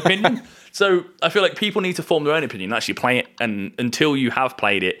just my opinion. So I feel like people need to form their own opinion and actually play it. And until you have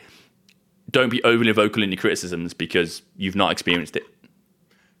played it, don't be overly vocal in your criticisms, because you've not experienced it.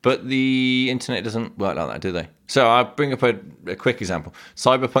 But the internet doesn't work like that, do they? So I'll bring up a quick example.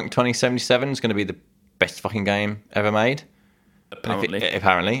 Cyberpunk 2077 is going to be the best fucking game ever made.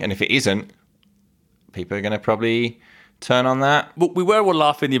 Apparently. And if it isn't, people are going to probably turn on that. Well, we were all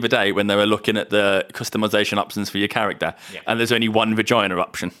laughing the other day when they were looking at the customization options for your character, and there's only one vagina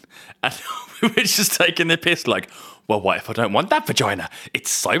option. And we were just taking the piss like, well, what if I don't want that vagina?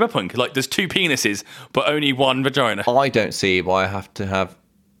 It's Cyberpunk. Like, there's 2 penises, but only one vagina. I don't see why I have to have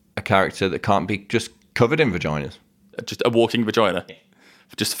a character that can't be just covered in vaginas. Just a walking vagina.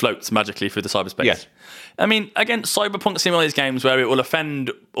 Just floats magically through the cyberspace. Yes. I mean, again, Cyberpunk's one of these games where it will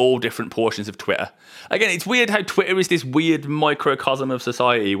offend all different portions of Twitter. Again, it's weird how Twitter is this weird microcosm of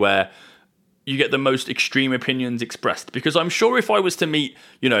society where you get the most extreme opinions expressed. Because I'm sure if I was to meet,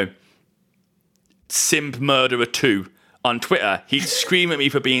 Simp Murderer 2 on Twitter, he'd scream at me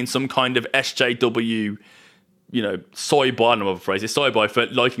for being some kind of SJW, soy boy, I don't know what the phrase is, soy boy for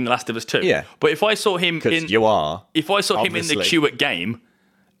liking The Last of Us 2. Yeah. But if I saw him Because you are. If I saw him in the queue at game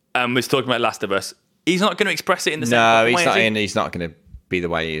and was talking about Last of Us, he's not going to express it in the same way. No, he's not going to be the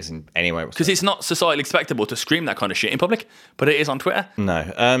way he is in any way. Because it's not societally acceptable to scream that kind of shit in public, but it is on Twitter.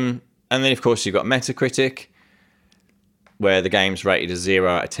 No. And then, of course, you've got Metacritic, where the game's rated as 0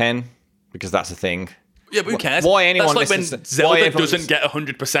 out of 10, because that's a thing. Yeah, but who cares? Why anyone That's like when listens Zelda doesn't get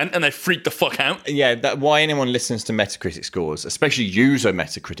 100% and they freak the fuck out. Yeah, why anyone listens to Metacritic scores, especially user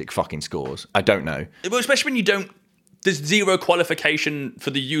Metacritic fucking scores, I don't know. Well, especially when there's 0 qualification for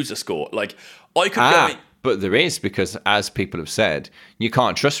the user score. Like, I could go... But there is, because as people have said, you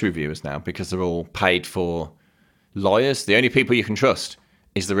can't trust reviewers now because they're all paid for liars. The only people you can trust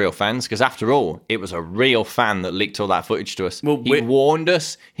is the real fans, because after all, it was a real fan that leaked all that footage to us. Well, he warned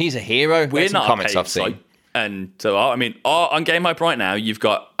us. He's a hero. We're not comments I've seen. And so, on Game Hype right now, you've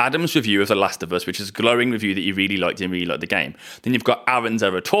got Adam's review of The Last of Us, which is a glowing review that he really liked and really liked the game. Then you've got Aaron's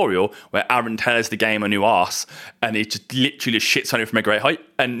editorial, where Aaron tells the game a new arse, and it just literally shits on it from a great height.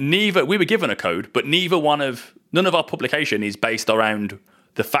 And we were given a code, but none of our publication is based around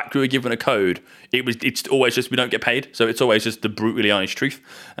the fact we were given a code. It's always just we don't get paid, so it's always just the brutally honest truth.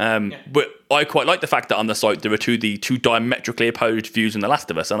 But I quite like the fact that on the site there are two diametrically opposed views on The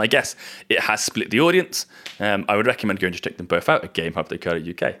Last of Us, and I guess it has split the audience. I would recommend going to check them both out at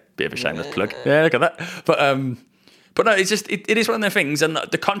GameHub.co.uk. Bit of a shameless plug. Yeah, look at that. But no, it's just it is one of the things, and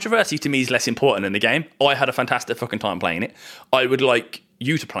the controversy to me is less important in the game. I had a fantastic fucking time playing it. I would like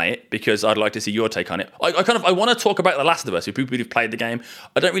you to play it because I'd like to see your take on it. I want to talk about The Last of Us with people who've played the game.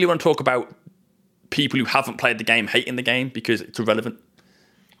 I don't really want to talk about people who haven't played the game hating the game because it's irrelevant.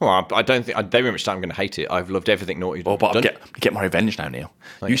 Well, I don't think I very much I'm going to hate it. I've loved everything Naughty Dog. But I'll get my revenge now, Neil.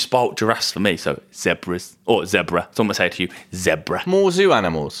 You spoilt giraffes for me, so zebras or zebra. Someone say to you, zebra. More zoo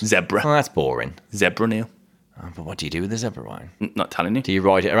animals. Zebra. Oh, that's boring. Zebra, Neil. But what do you do with the zebra, Ryan? Not telling you. Do you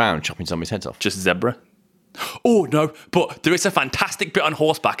ride it around chopping zombies' heads off? Just zebra. Oh, no, but there is a fantastic bit on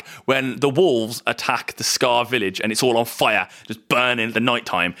horseback when the wolves attack the Scar village and it's all on fire, just burning at the night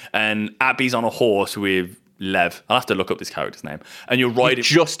time, and Abby's on a horse with Lev. I'll have to look up this character's name. And you're riding... You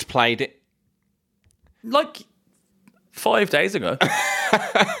just played it? Like 5 days ago.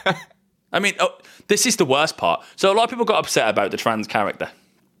 I mean, this is the worst part. So a lot of people got upset about the trans character.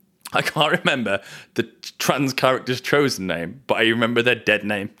 I can't remember the trans character's chosen name, but I remember their dead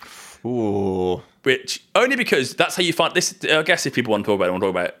name. Ooh. Which, only because that's how you find this. I guess if people want to talk about it, I want to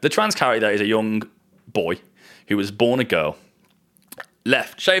talk about it. The trans character is a young boy who was born a girl,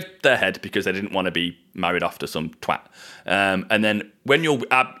 shaved their head because they didn't want to be married off to some twat. And then when you're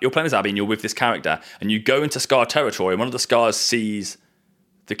playing as Abby and you're with this character and you go into Scar territory, and one of the Scars sees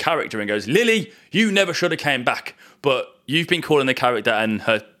the character and goes, Lily, you never should have came back. But you've been calling the character and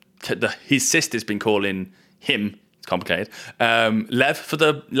his sister's been calling him. It's complicated. Lev for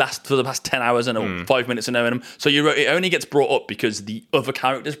the past 10 hours and 5 minutes of knowing him. So it only gets brought up because the other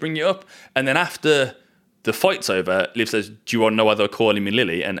characters bring you up. And then after the fight's over, Liv says, do you want to know why they're calling me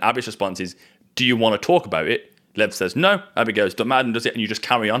Lily? And Abby's response is, do you want to talk about it? Lev says, no. Abby goes, don't matter, and does it, and you just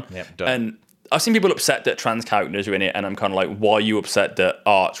carry on. Yep, done. And I've seen people upset that trans characters are in it, and I'm kind of like, why are you upset that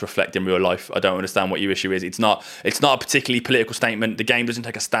art's reflecting real life? I don't understand what your issue is. It's not a particularly political statement. The game doesn't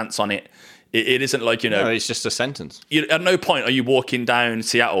take a stance on it. It isn't like, No, it's just a sentence. At no point are you walking down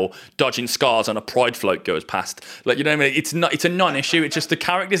Seattle dodging Scars and a pride float goes past. Like, you know what I mean? It's a non-issue. It's just the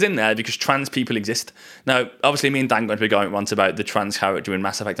character's in there because trans people exist. Now, obviously, me and Dan went to be going once about the trans character in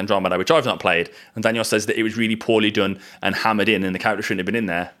Mass Effect Andromeda, which I've not played. And Daniel says that it was really poorly done and hammered in, and the character shouldn't have been in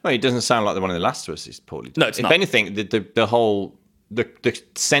there. Well, it doesn't sound like the one in The Last of Us is poorly done. No, it's not. If anything, the whole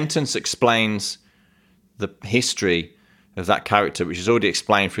sentence explains the history of that character, which is already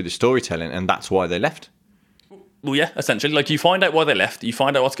explained through the storytelling, and that's why they left. Well, yeah, essentially. Like, you find out why they left, you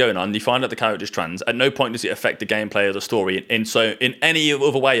find out what's going on, you find out the character's trans. At no point does it affect the gameplay or the story in any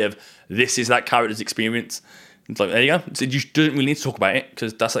other way of, this is that character's experience. It's like, there you go. So you don't really need to talk about it,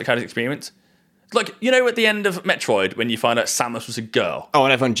 because that's that character's experience. Like, you know, at the end of Metroid, when you find out Samus was a girl. Oh,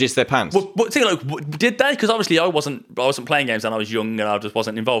 and everyone jizzed their pants. Did they? Because obviously I wasn't playing games and I was young and I just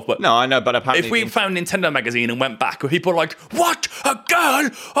wasn't involved. But no, I know, but apparently... If we found Nintendo magazine and went back, where people are like, what? A girl?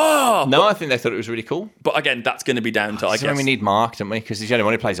 Oh! No, I think they thought it was really cool. But again, that's going to be down to, I guess... we need Mark, don't we? Because he's the only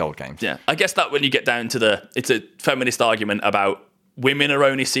one who plays old games. Yeah. I guess that when you get down to it's a feminist argument about women are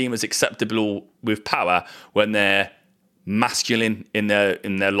only seen as acceptable with power when they're masculine in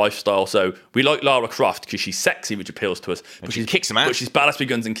their lifestyle. So we like Lara Croft because she's sexy, which appeals to us. But she kicks some ass. But she's badass with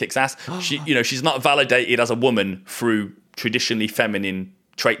guns and kicks ass. She's not validated as a woman through traditionally feminine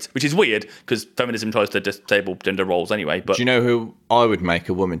traits, which is weird because feminism tries to disable gender roles anyway. But do you know who I would make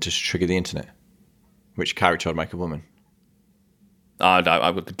a woman to trigger the internet? Which character I'd make a woman?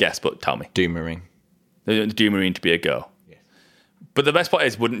 I would guess, but tell me. Doom Marine. The Doom Marine to be a girl. Yes. But the best part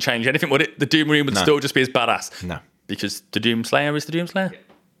is, wouldn't change anything, would it? The Doom Marine would still just be as badass. No. Because the Doom Slayer is the Doom Slayer? Yeah.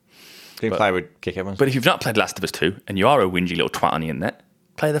 Doom Slayer would kick everyone. But if you've not played Last of Us 2 and you are a whingy little twat on the internet,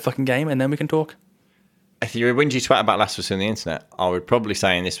 play the fucking game and then we can talk. If you're a whingy twat about Last of Us on the internet, I would probably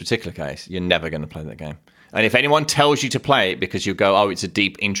say in this particular case, you're never going to play that game. And if anyone tells you to play it because you go, oh, it's a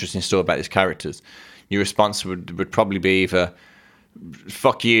deep, interesting story about these characters, your response would probably be either,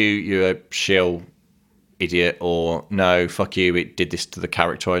 fuck you, you're a shill idiot, or no, fuck you, it did this to the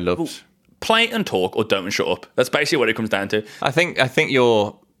character I loved. Ooh. Play and talk, or don't and shut up. That's basically what it comes down to. I think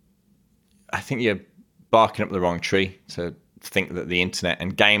you're barking up the wrong tree to think that the internet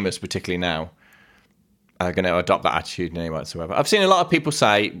and gamers, particularly now, are going to adopt that attitude in any way whatsoever. I've seen a lot of people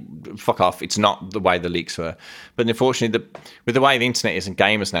say, "Fuck off! It's not the way the leaks were." But unfortunately, with the way the internet is and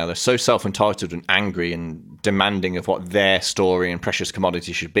gamers now, they're so self-entitled and angry and demanding of what their story and precious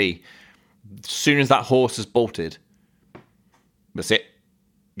commodity should be. As soon as that horse has bolted, that's it.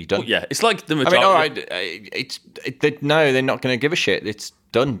 You done? Well, yeah, it's like the majority. I mean, all right. They're not going to give a shit. It's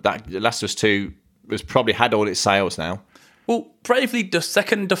done. That Last of Us 2 has probably had all its sales now. Well, Bravely, the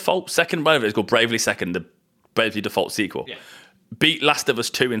whatever it's called, Bravely Second, the Bravely Default sequel, beat Last of Us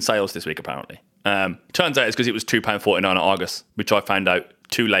 2 in sales this week, apparently. Turns out it's because it was £2.49 at Argus, which I found out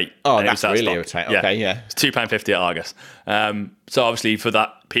too late. Oh, that's really irritating. Okay, yeah. It's £2.50 at Argus. So obviously for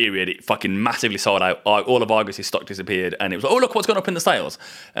that period, it fucking massively sold out. All of Argus's stock disappeared, and it was like, oh, look what's gone up in the sales.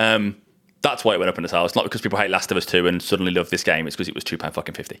 That's why it went up in the sales. Not because people hate Last of Us 2 and suddenly love this game. It's because it was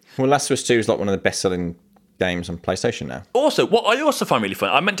 £2.50. Well, Last of Us 2 is like one of the best-selling games on PlayStation now. Also, what I also find really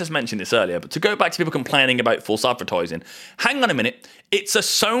funny, I meant to mention this earlier, but to go back to people complaining about false advertising, hang on a minute, it's a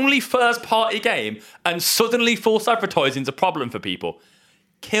Sony first-party game, and suddenly false advertising is a problem for people.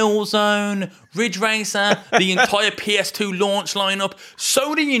 Killzone, Ridge Racer, the entire PS2 launch lineup,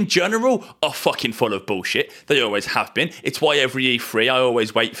 Sony in general are fucking full of bullshit. They always have been. It's why every E3 I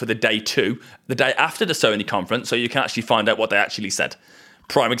always wait for the day 2, the day after the Sony conference, so you can actually find out what they actually said.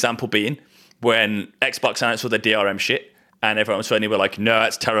 Prime example being when Xbox announced all their DRM shit, and everyone was suddenly were like, no,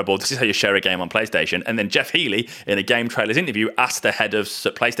 that's terrible. This is how you share a game on PlayStation. And then Jeff Healy, in a Game Trailers interview, asked the head of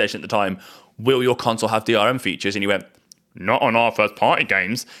PlayStation at the time, will your console have DRM features? And he went, not on our first-party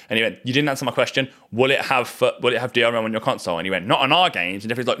games. And he went, you didn't answer my question. Will it have DRM on your console? And he went, not on our games. And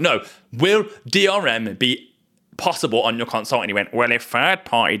Jeff Healy's like, no, will DRM be possible on your console? And he went, well, if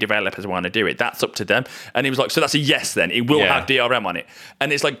third-party developers want to do it, that's up to them. And he was like, so that's a yes then. It will have DRM on it.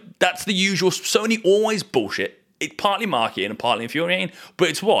 And it's like, that's the usual. Sony always bullshit. It's partly marketing and partly infuriating, but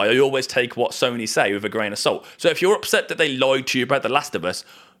it's why I always take what Sony say with a grain of salt. So if you're upset that they lied to you about The Last of Us,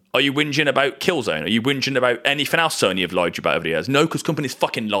 are you whinging about Killzone? Are you whinging about anything else Sony have lied to you about over the years? No, because companies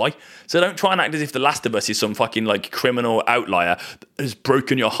fucking lie. So don't try and act as if The Last of Us is some fucking like criminal outlier that has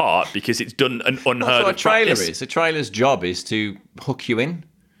broken your heart because it's done an unheard of trailer is. A trailer's job is to hook you in.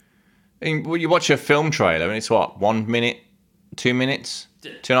 I mean, you watch a film trailer and it's what, 1 minute, 2 minutes,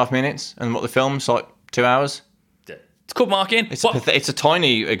 2.5 minutes, and what the film's like 2 hours. It's called marketing. It's a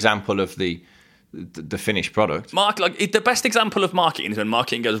tiny example of the finished product. The best example of marketing is when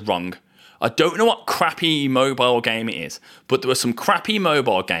marketing goes wrong. I don't know what crappy mobile game it is, but there was some crappy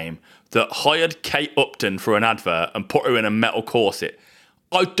mobile game that hired Kate Upton for an advert and put her in a metal corset.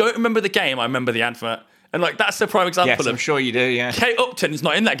 I don't remember the game, I remember the advert. And like that's the prime example yes, I'm sure you do, yeah. Kate Upton is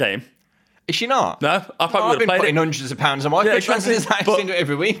not in that game. Is she not? No, I probably would have played putting hundreds of pounds on my microtransactions. I do it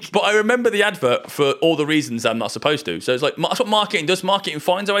every week. But I remember the advert for all the reasons I'm not supposed to. So it's like that's what marketing does. Marketing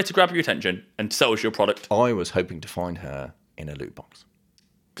finds a way to grab your attention and sells your product. I was hoping to find her in a loot box,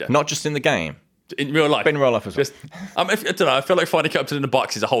 not just in the game. In real life, in real life as well. I don't know. I feel like finding Captain in a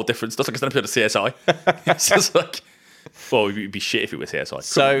box is a whole different. That's like an episode of CSI. It's just like, well, it'd be shit if it was CSI.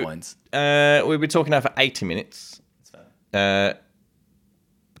 So we've been talking now for 80 minutes.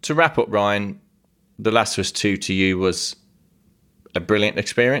 To wrap up, Ryan, The Last of Us 2 to you was a brilliant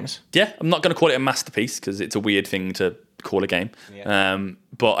experience. Yeah, I'm not going to call it a masterpiece because it's a weird thing to call a game. Yeah.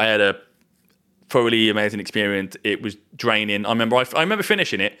 But I had a thoroughly amazing experience. It was draining. I remember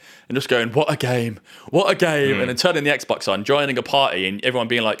finishing it and just going, what a game, and then turning the Xbox on, joining a party, and everyone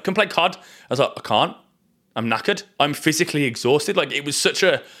being like, "Come play COD." I was like, I can't. I'm knackered. I'm physically exhausted. Like, it was such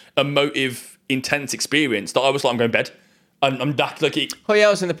a emotive, intense experience that I was like, I'm going to bed. I'm knackered. Like, oh yeah, I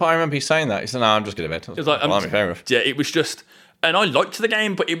was in the party. I remember you saying that. He said, "No, I'm just going to bed." It was like, fair enough. Yeah, it was just, and I liked the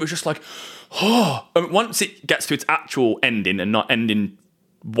game, but it was just like, oh. And once it gets to its actual ending and not ending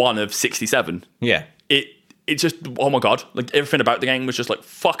 1 of 67. Yeah. It just, oh my God, like everything about the game was just like,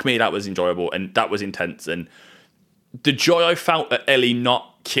 fuck me, that was enjoyable and that was intense. And the joy I felt at Ellie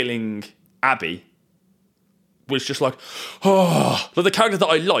not killing Abby was just like, oh, like the character that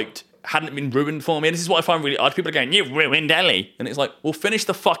I liked hadn't been ruined for me. And this is what I find really odd. People are going, "You've ruined Ellie." And it's like, well, finish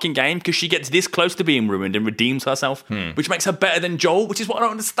the fucking game because she gets this close to being ruined and redeems herself, which makes her better than Joel, which is what I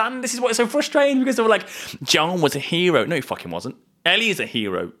don't understand. This is what's so frustrating because they were like, Joel was a hero. No, he fucking wasn't. Ellie is a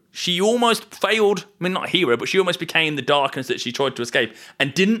hero. She almost failed. I mean, not a hero, but she almost became the darkness that she tried to escape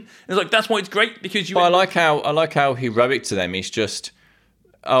and didn't. And it's like, that's why it's great because you. But I like how heroic to them. He's just,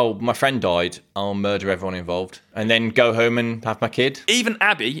 oh, my friend died. I'll murder everyone involved and then go home and have my kid. Even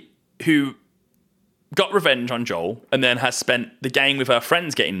Abby, who got revenge on Joel and then has spent the game with her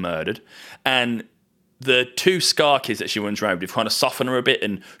friends getting murdered, and the 2 Scar kids that she runs around with kind of soften her a bit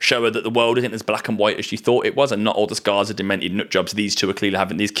and show her that the world isn't as black and white as she thought it was, and not all the Scars are demented nut jobs. These kids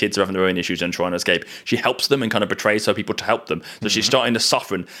are having their own issues and trying to escape. She helps them and kind of betrays her people to help them. So she's starting to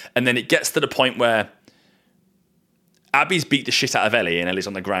soften, and then it gets to the point where Abby's beat the shit out of Ellie, and Ellie's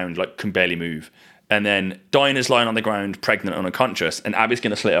on the ground, like, can barely move. And then Dinah's lying on the ground, pregnant and unconscious, and Abby's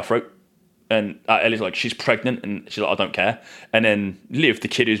going to slit her throat. And Ellie's like, she's pregnant, and she's like, I don't care. And then Liv, the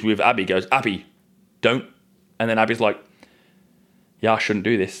kid who's with Abby, goes, Abby, don't. And then Abby's like, yeah, I shouldn't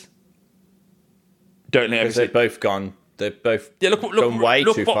do this. Don't let Abby say. They've both gone. They've both gone way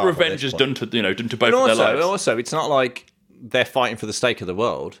too far. Look what revenge has done to done to both of their lives. Also, it's not like they're fighting for the stake of the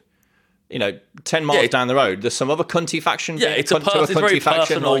world. 10 miles down the road, there's some other cunty faction. Yeah, it's a very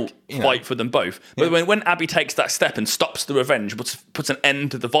personal fight for them both. But when Abby takes that step and stops the revenge, puts an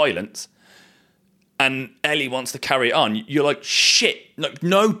end to the violence, and Ellie wants to carry it on, you're like, shit, like,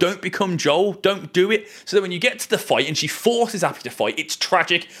 no, don't become Joel, don't do it. So then when you get to the fight and she forces Abby to fight, it's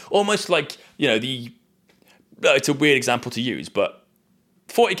tragic, almost like, it's a weird example to use, but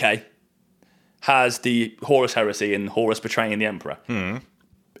 40k has the Horus Heresy and Horus betraying the Emperor.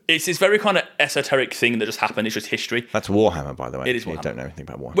 It's this very kind of esoteric thing that just happened. It's just history. That's Warhammer, by the way. It is Warhammer. You don't know anything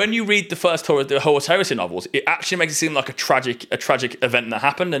about Warhammer. When you read the first the Horus Heresy novels, it actually makes it seem like a tragic event that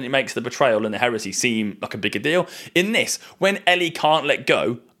happened, and it makes the betrayal and the heresy seem like a bigger deal. In this, when Ellie can't let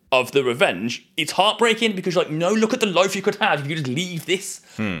go of the revenge, it's heartbreaking because you're like, no, look at the life you could have if you just leave this.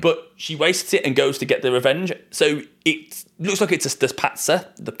 But she wastes it and goes to get the revenge. So it looks like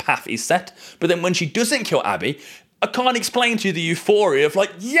the path is set. But then when she doesn't kill Abby, I can't explain to you the euphoria of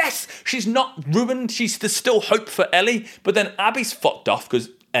like, yes, she's not ruined. There's still hope for Ellie. But then Abby's fucked off because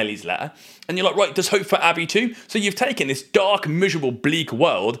Ellie's let her. And you're like, right, there's hope for Abby too. So you've taken this dark, miserable, bleak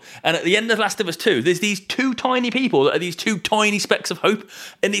world. And at the end of Last of Us 2, there's these 2 tiny people that are these 2 tiny specks of hope.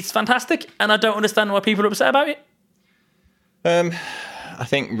 And it's fantastic. And I don't understand why people are upset about it. I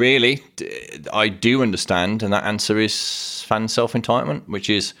think really, I do understand. And that answer is fan self-entitlement, which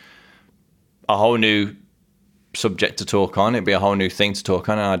is a whole new subject to talk on. It'd be a whole new thing to talk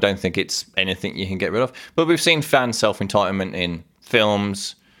on, and I don't think it's anything you can get rid of. But we've seen fan self-entitlement in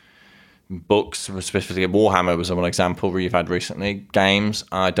films, books, specifically Warhammer was one example where you've had recently, games.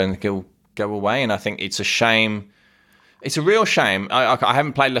 I don't think it'll go away, and I think it's a shame. It's a real shame. I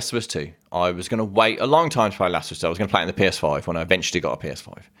haven't played Last of Us 2. I was going to wait a long time to play Last of Us 2. I was going to play it in the PS5 when I eventually got a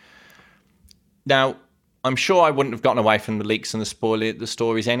PS5. Now, I'm sure I wouldn't have gotten away from the leaks and the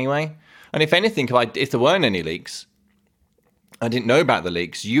stories anyway. And if anything, if there weren't any leaks, I didn't know about the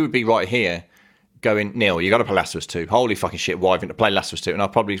leaks, you would be right here going, Neil, you got to play Last of Us 2. Holy fucking shit, why haven't I played Last of Us 2? And I'll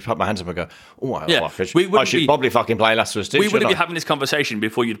probably put my hands up and go, I should probably fucking play Last of Us 2. We wouldn't be having this conversation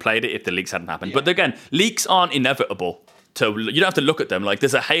before you'd played it if the leaks hadn't happened. Yeah. But again, leaks aren't inevitable. You don't have to look at them. Like,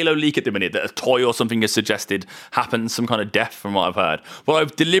 there's a Halo leak at the minute that a toy or something has suggested happens, some kind of death from what I've heard. Well,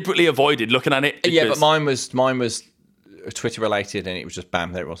 I've deliberately avoided looking at it. Yeah, but mine was Twitter related, and it was just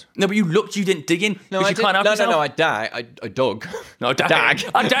bam, there it was. No, but you looked, you didn't dig in. No, I didn't. I dug. No, dag.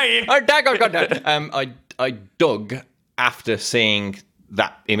 I dare you. I dug after seeing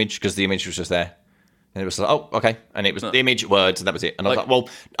that image because the image was just there. And it was like, oh, okay. And it was the immediate words, and that was it. And I was like,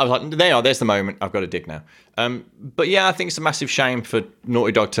 well, there's the moment. I've got to dig now. But yeah, I think it's a massive shame for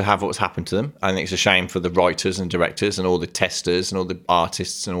Naughty Dog to have what's happened to them. I think it's a shame for the writers and directors and all the testers and all the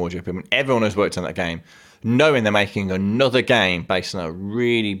artists and audio people. Everyone who's worked on that game, knowing they're making another game based on a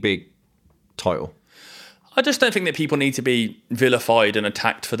really big title. I just don't think that people need to be vilified and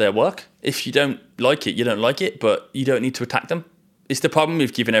attacked for their work. If you don't like it, you don't like it, but you don't need to attack them. It's the problem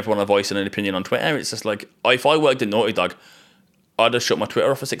with giving everyone a voice and an opinion on Twitter. It's just like, if I worked at Naughty Dog, I'd have shut my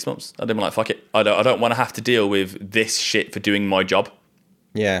Twitter off for 6 months. I'd be like, fuck it. I don't want to have to deal with this shit for doing my job.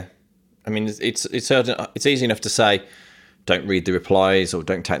 Yeah. I mean, it's easy enough to say, don't read the replies or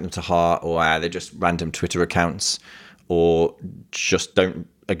don't take them to heart, or they're just random Twitter accounts, or just don't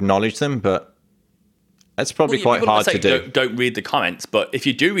acknowledge them. But it's probably quite hard to do. Don't read the comments, but if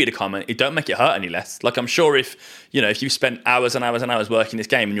you do read a comment, it don't make it hurt any less. Like, I'm sure if you spent hours and hours and hours working this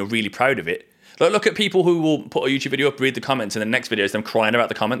game and you're really proud of it, like, look at people who will put a YouTube video up, read the comments, and the next video is them crying about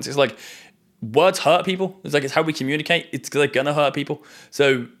the comments. It's like, words hurt people. It's like, it's how we communicate. It's like gonna hurt people.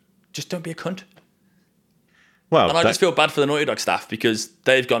 So just don't be a cunt. Well, and I just feel bad for the Naughty Dog staff because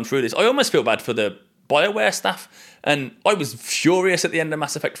they've gone through this. I almost feel bad for the BioWare staff, and I was furious at the end of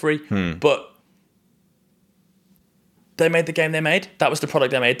Mass Effect 3, but they made the game they made. That was the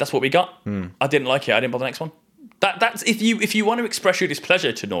product they made. That's what we got. I didn't like it. I didn't buy the next one. That's if you want to express your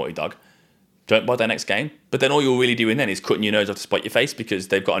displeasure to Naughty Dog, don't buy their next game. But then all you're really doing then is cutting your nose off to spite your face because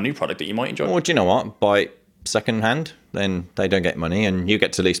they've got a new product that you might enjoy. Well, do you know what? Buy second hand, then they don't get money, and you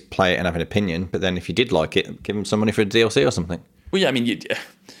get to at least play it and have an opinion. But then if you did like it, give them some money for a DLC or something. Well, yeah, I mean,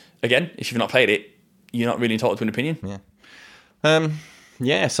 again, if you've not played it, you're not really entitled to an opinion.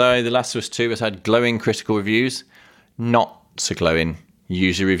 Yeah. So The Last of Us 2 has had glowing critical reviews, not so glowing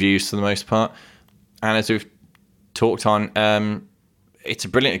user reviews for the most part. And as we've talked on, it's a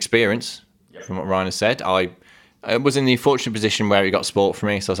brilliant experience. Yep. From what Ryan has said. I was in the unfortunate position where it got spoilt for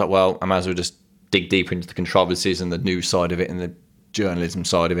me, so I was like, well, I might as well just dig deeper into the controversies and the news side of it and the journalism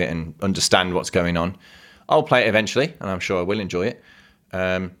side of it and understand what's going on. I'll play it eventually, and I'm sure I will enjoy it.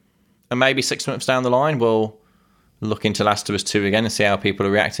 And maybe 6 months down the line, we'll look into Last of Us 2 again and see how people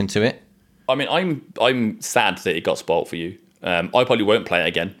are reacting to it. I mean, I'm sad that it got spoilt for you. I probably won't play it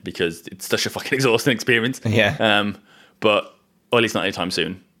again because it's such a fucking exhausting experience. Yeah. But or at least not anytime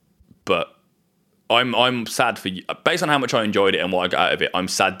soon. But I'm sad for you. Based on how much I enjoyed it and what I got out of it, I'm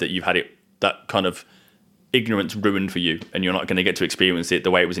sad that you've had it, that kind of ignorance ruined for you, and you're not going to get to experience it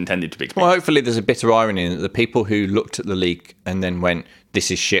the way it was intended to be experienced. Well, hopefully there's a bitter irony in that the people who looked at the leak and then went,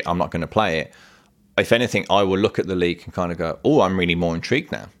 this is shit, I'm not going to play it. If anything, I will look at the leak and kind of go, oh, I'm really more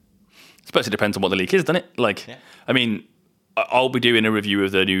intrigued now. I suppose it depends on what the leak is, doesn't it? Like, yeah. I mean, I'll be doing a review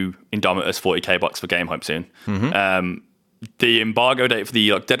of the new Indomitus 40k box for Game Hype soon. Mm-hmm. The embargo date for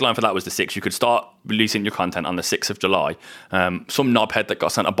the deadline for that was the 6th. You could start releasing your content on the 6th of July. Some knobhead that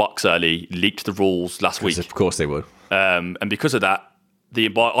got sent a box early leaked the rules last week. Of course they would. And because of that,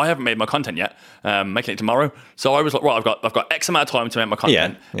 I haven't made my content yet. Making it tomorrow. So I was like, right, I've got X amount of time to make my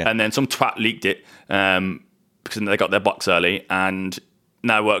content. Yeah. And then some twat leaked it because they got their box early. And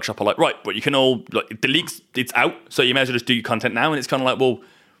now Workshop are like, right, but you can all, like, the leaks, it's out. So you may as well just do your content now. And it's kind of like, well,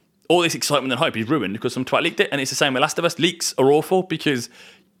 all this excitement and hype is ruined because some twat leaked it. And it's the same with Last of Us. Leaks are awful because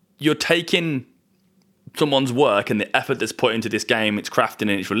you're taking someone's work and the effort that's put into this game, its crafting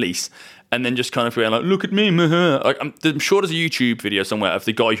and its release, and then just kind of feeling like, look at me. I'm sure there's a YouTube video somewhere of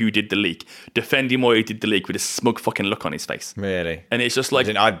the guy who did the leak defending why he did the leak with a smug fucking look on his face. Really? And it's just like...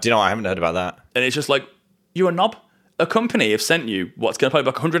 I haven't heard about that. And it's just like, you're a knob. A company have sent you what's going to pay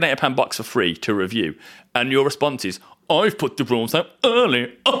back £180 box for free to review, and your response is, I've put the rules out early.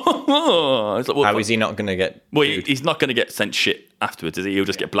 It's like, well, how is he not going to get... Well, he's not going to get sent shit afterwards, is he? He'll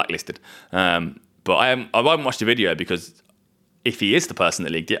just get blacklisted. But I haven't watched the video because if he is the person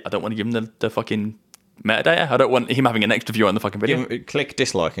that leaked it, I don't want to give him the fucking metadata. I don't want him having an extra view on the fucking video. Click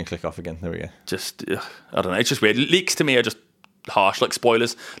dislike and click off again. There we go. Just, I don't know. It's just weird. Leaks to me are just harsh, like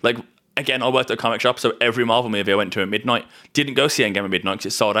spoilers. Like, again, I worked at a comic shop, so every Marvel movie I went to at midnight, didn't go see Endgame at midnight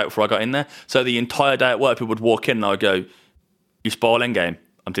because it sold out before I got in there. So the entire day at work, people would walk in and I would go, you spoil Endgame,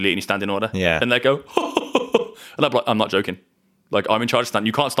 I'm deleting your standing order. Yeah. And they go, and I'm like, I'm not joking. Like, I'm in charge of stand.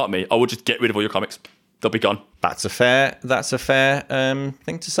 You can't stop me. I will just get rid of all your comics. They'll be gone. That's a fair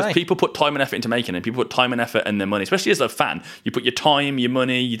thing to say. People put time and effort into making it. People put time and effort and their money, especially as a fan. You put your time, your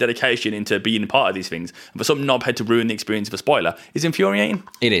money, your dedication into being a part of these things. And for some knobhead to ruin the experience of a spoiler is infuriating.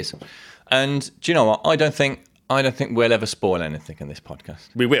 It is. And do you know what? I don't think we'll ever spoil anything in this podcast.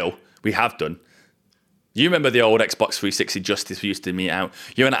 We will. We have done. You remember the old Xbox 360 Justice we used to meet out?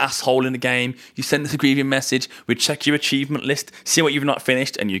 You're an asshole in the game. You send us a grieving message. We check your achievement list, see what you've not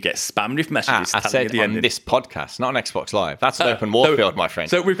finished, and you get spammed with messages. I said on this podcast, not on Xbox Live. That's an open warfield, my friend.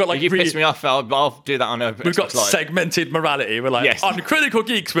 So we've got like if you piss me off, I'll do that on Xbox Live. We've got segmented morality. We're like, yes. On Critical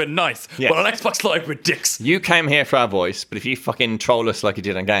Geeks, we're nice, but on Xbox Live, we're dicks. You came here for our voice, but if you fucking troll us like you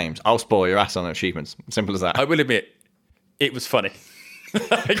did on games, I'll spoil your ass on achievements. Simple as that. I will admit, it was funny.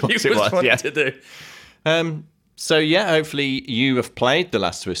 It was fun to do. So yeah, hopefully you have played The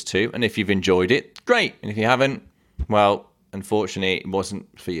Last of Us 2, and if you've enjoyed it, great. And if you haven't, well, unfortunately, it wasn't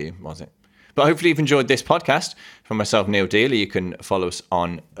for you, was it? But hopefully you've enjoyed this podcast. From myself, Neil Dealey, you can follow us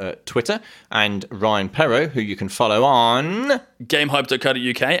on Twitter, and Ryan Perrow, who you can follow on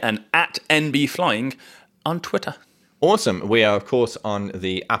GameHype.co.uk and at NBFlying on Twitter. Awesome. We are, of course, on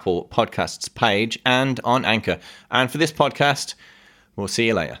the Apple Podcasts page and on Anchor. And for this podcast, we'll see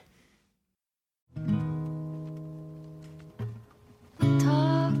you later.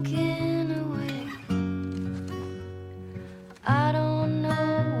 Talking away, I don't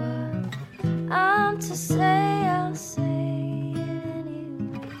know what I'm to say. I'll say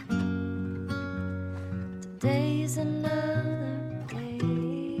anyway. Today's another day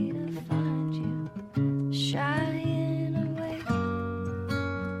to find you shying away.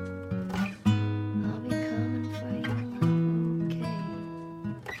 I'll be coming for you, okay?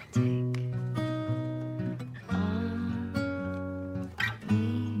 Take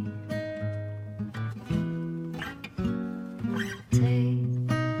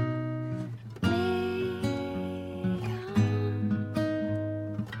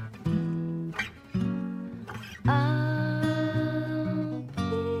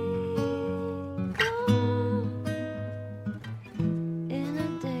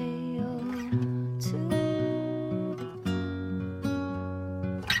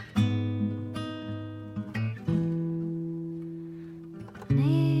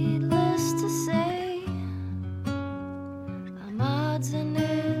needless to say, I'm odds and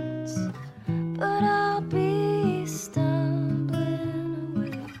ends, but I'll be stumbling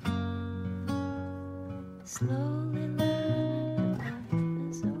away, slowly learning that life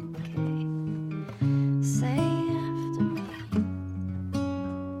is okay. Say after me,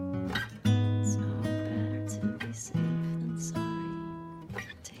 it's no better to be safe than sorry.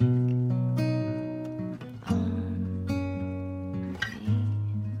 Take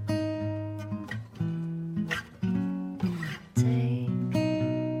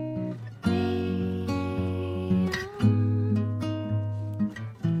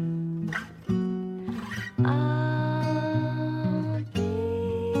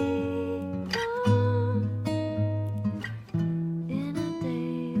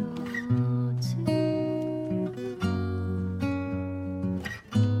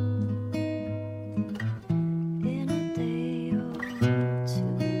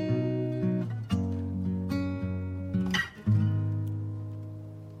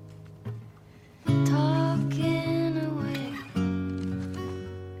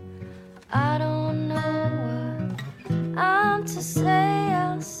to say,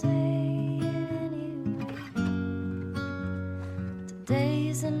 I'll say anyway.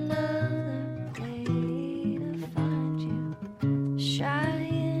 Today's another day to find you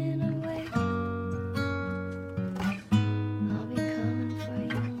shying away. I'll be coming for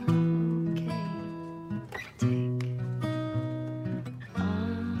you, okay? Take on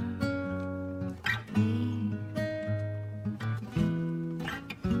me.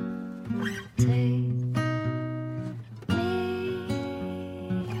 Take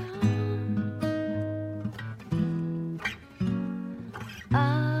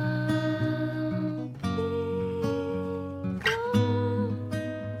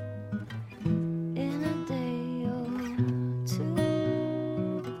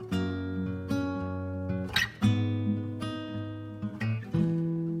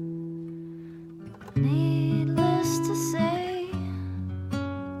needless to say,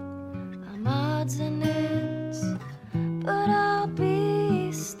 I'm odds and ends, but I'll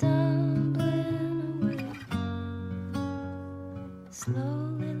be stumbling away,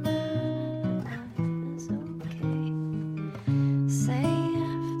 slowly learning.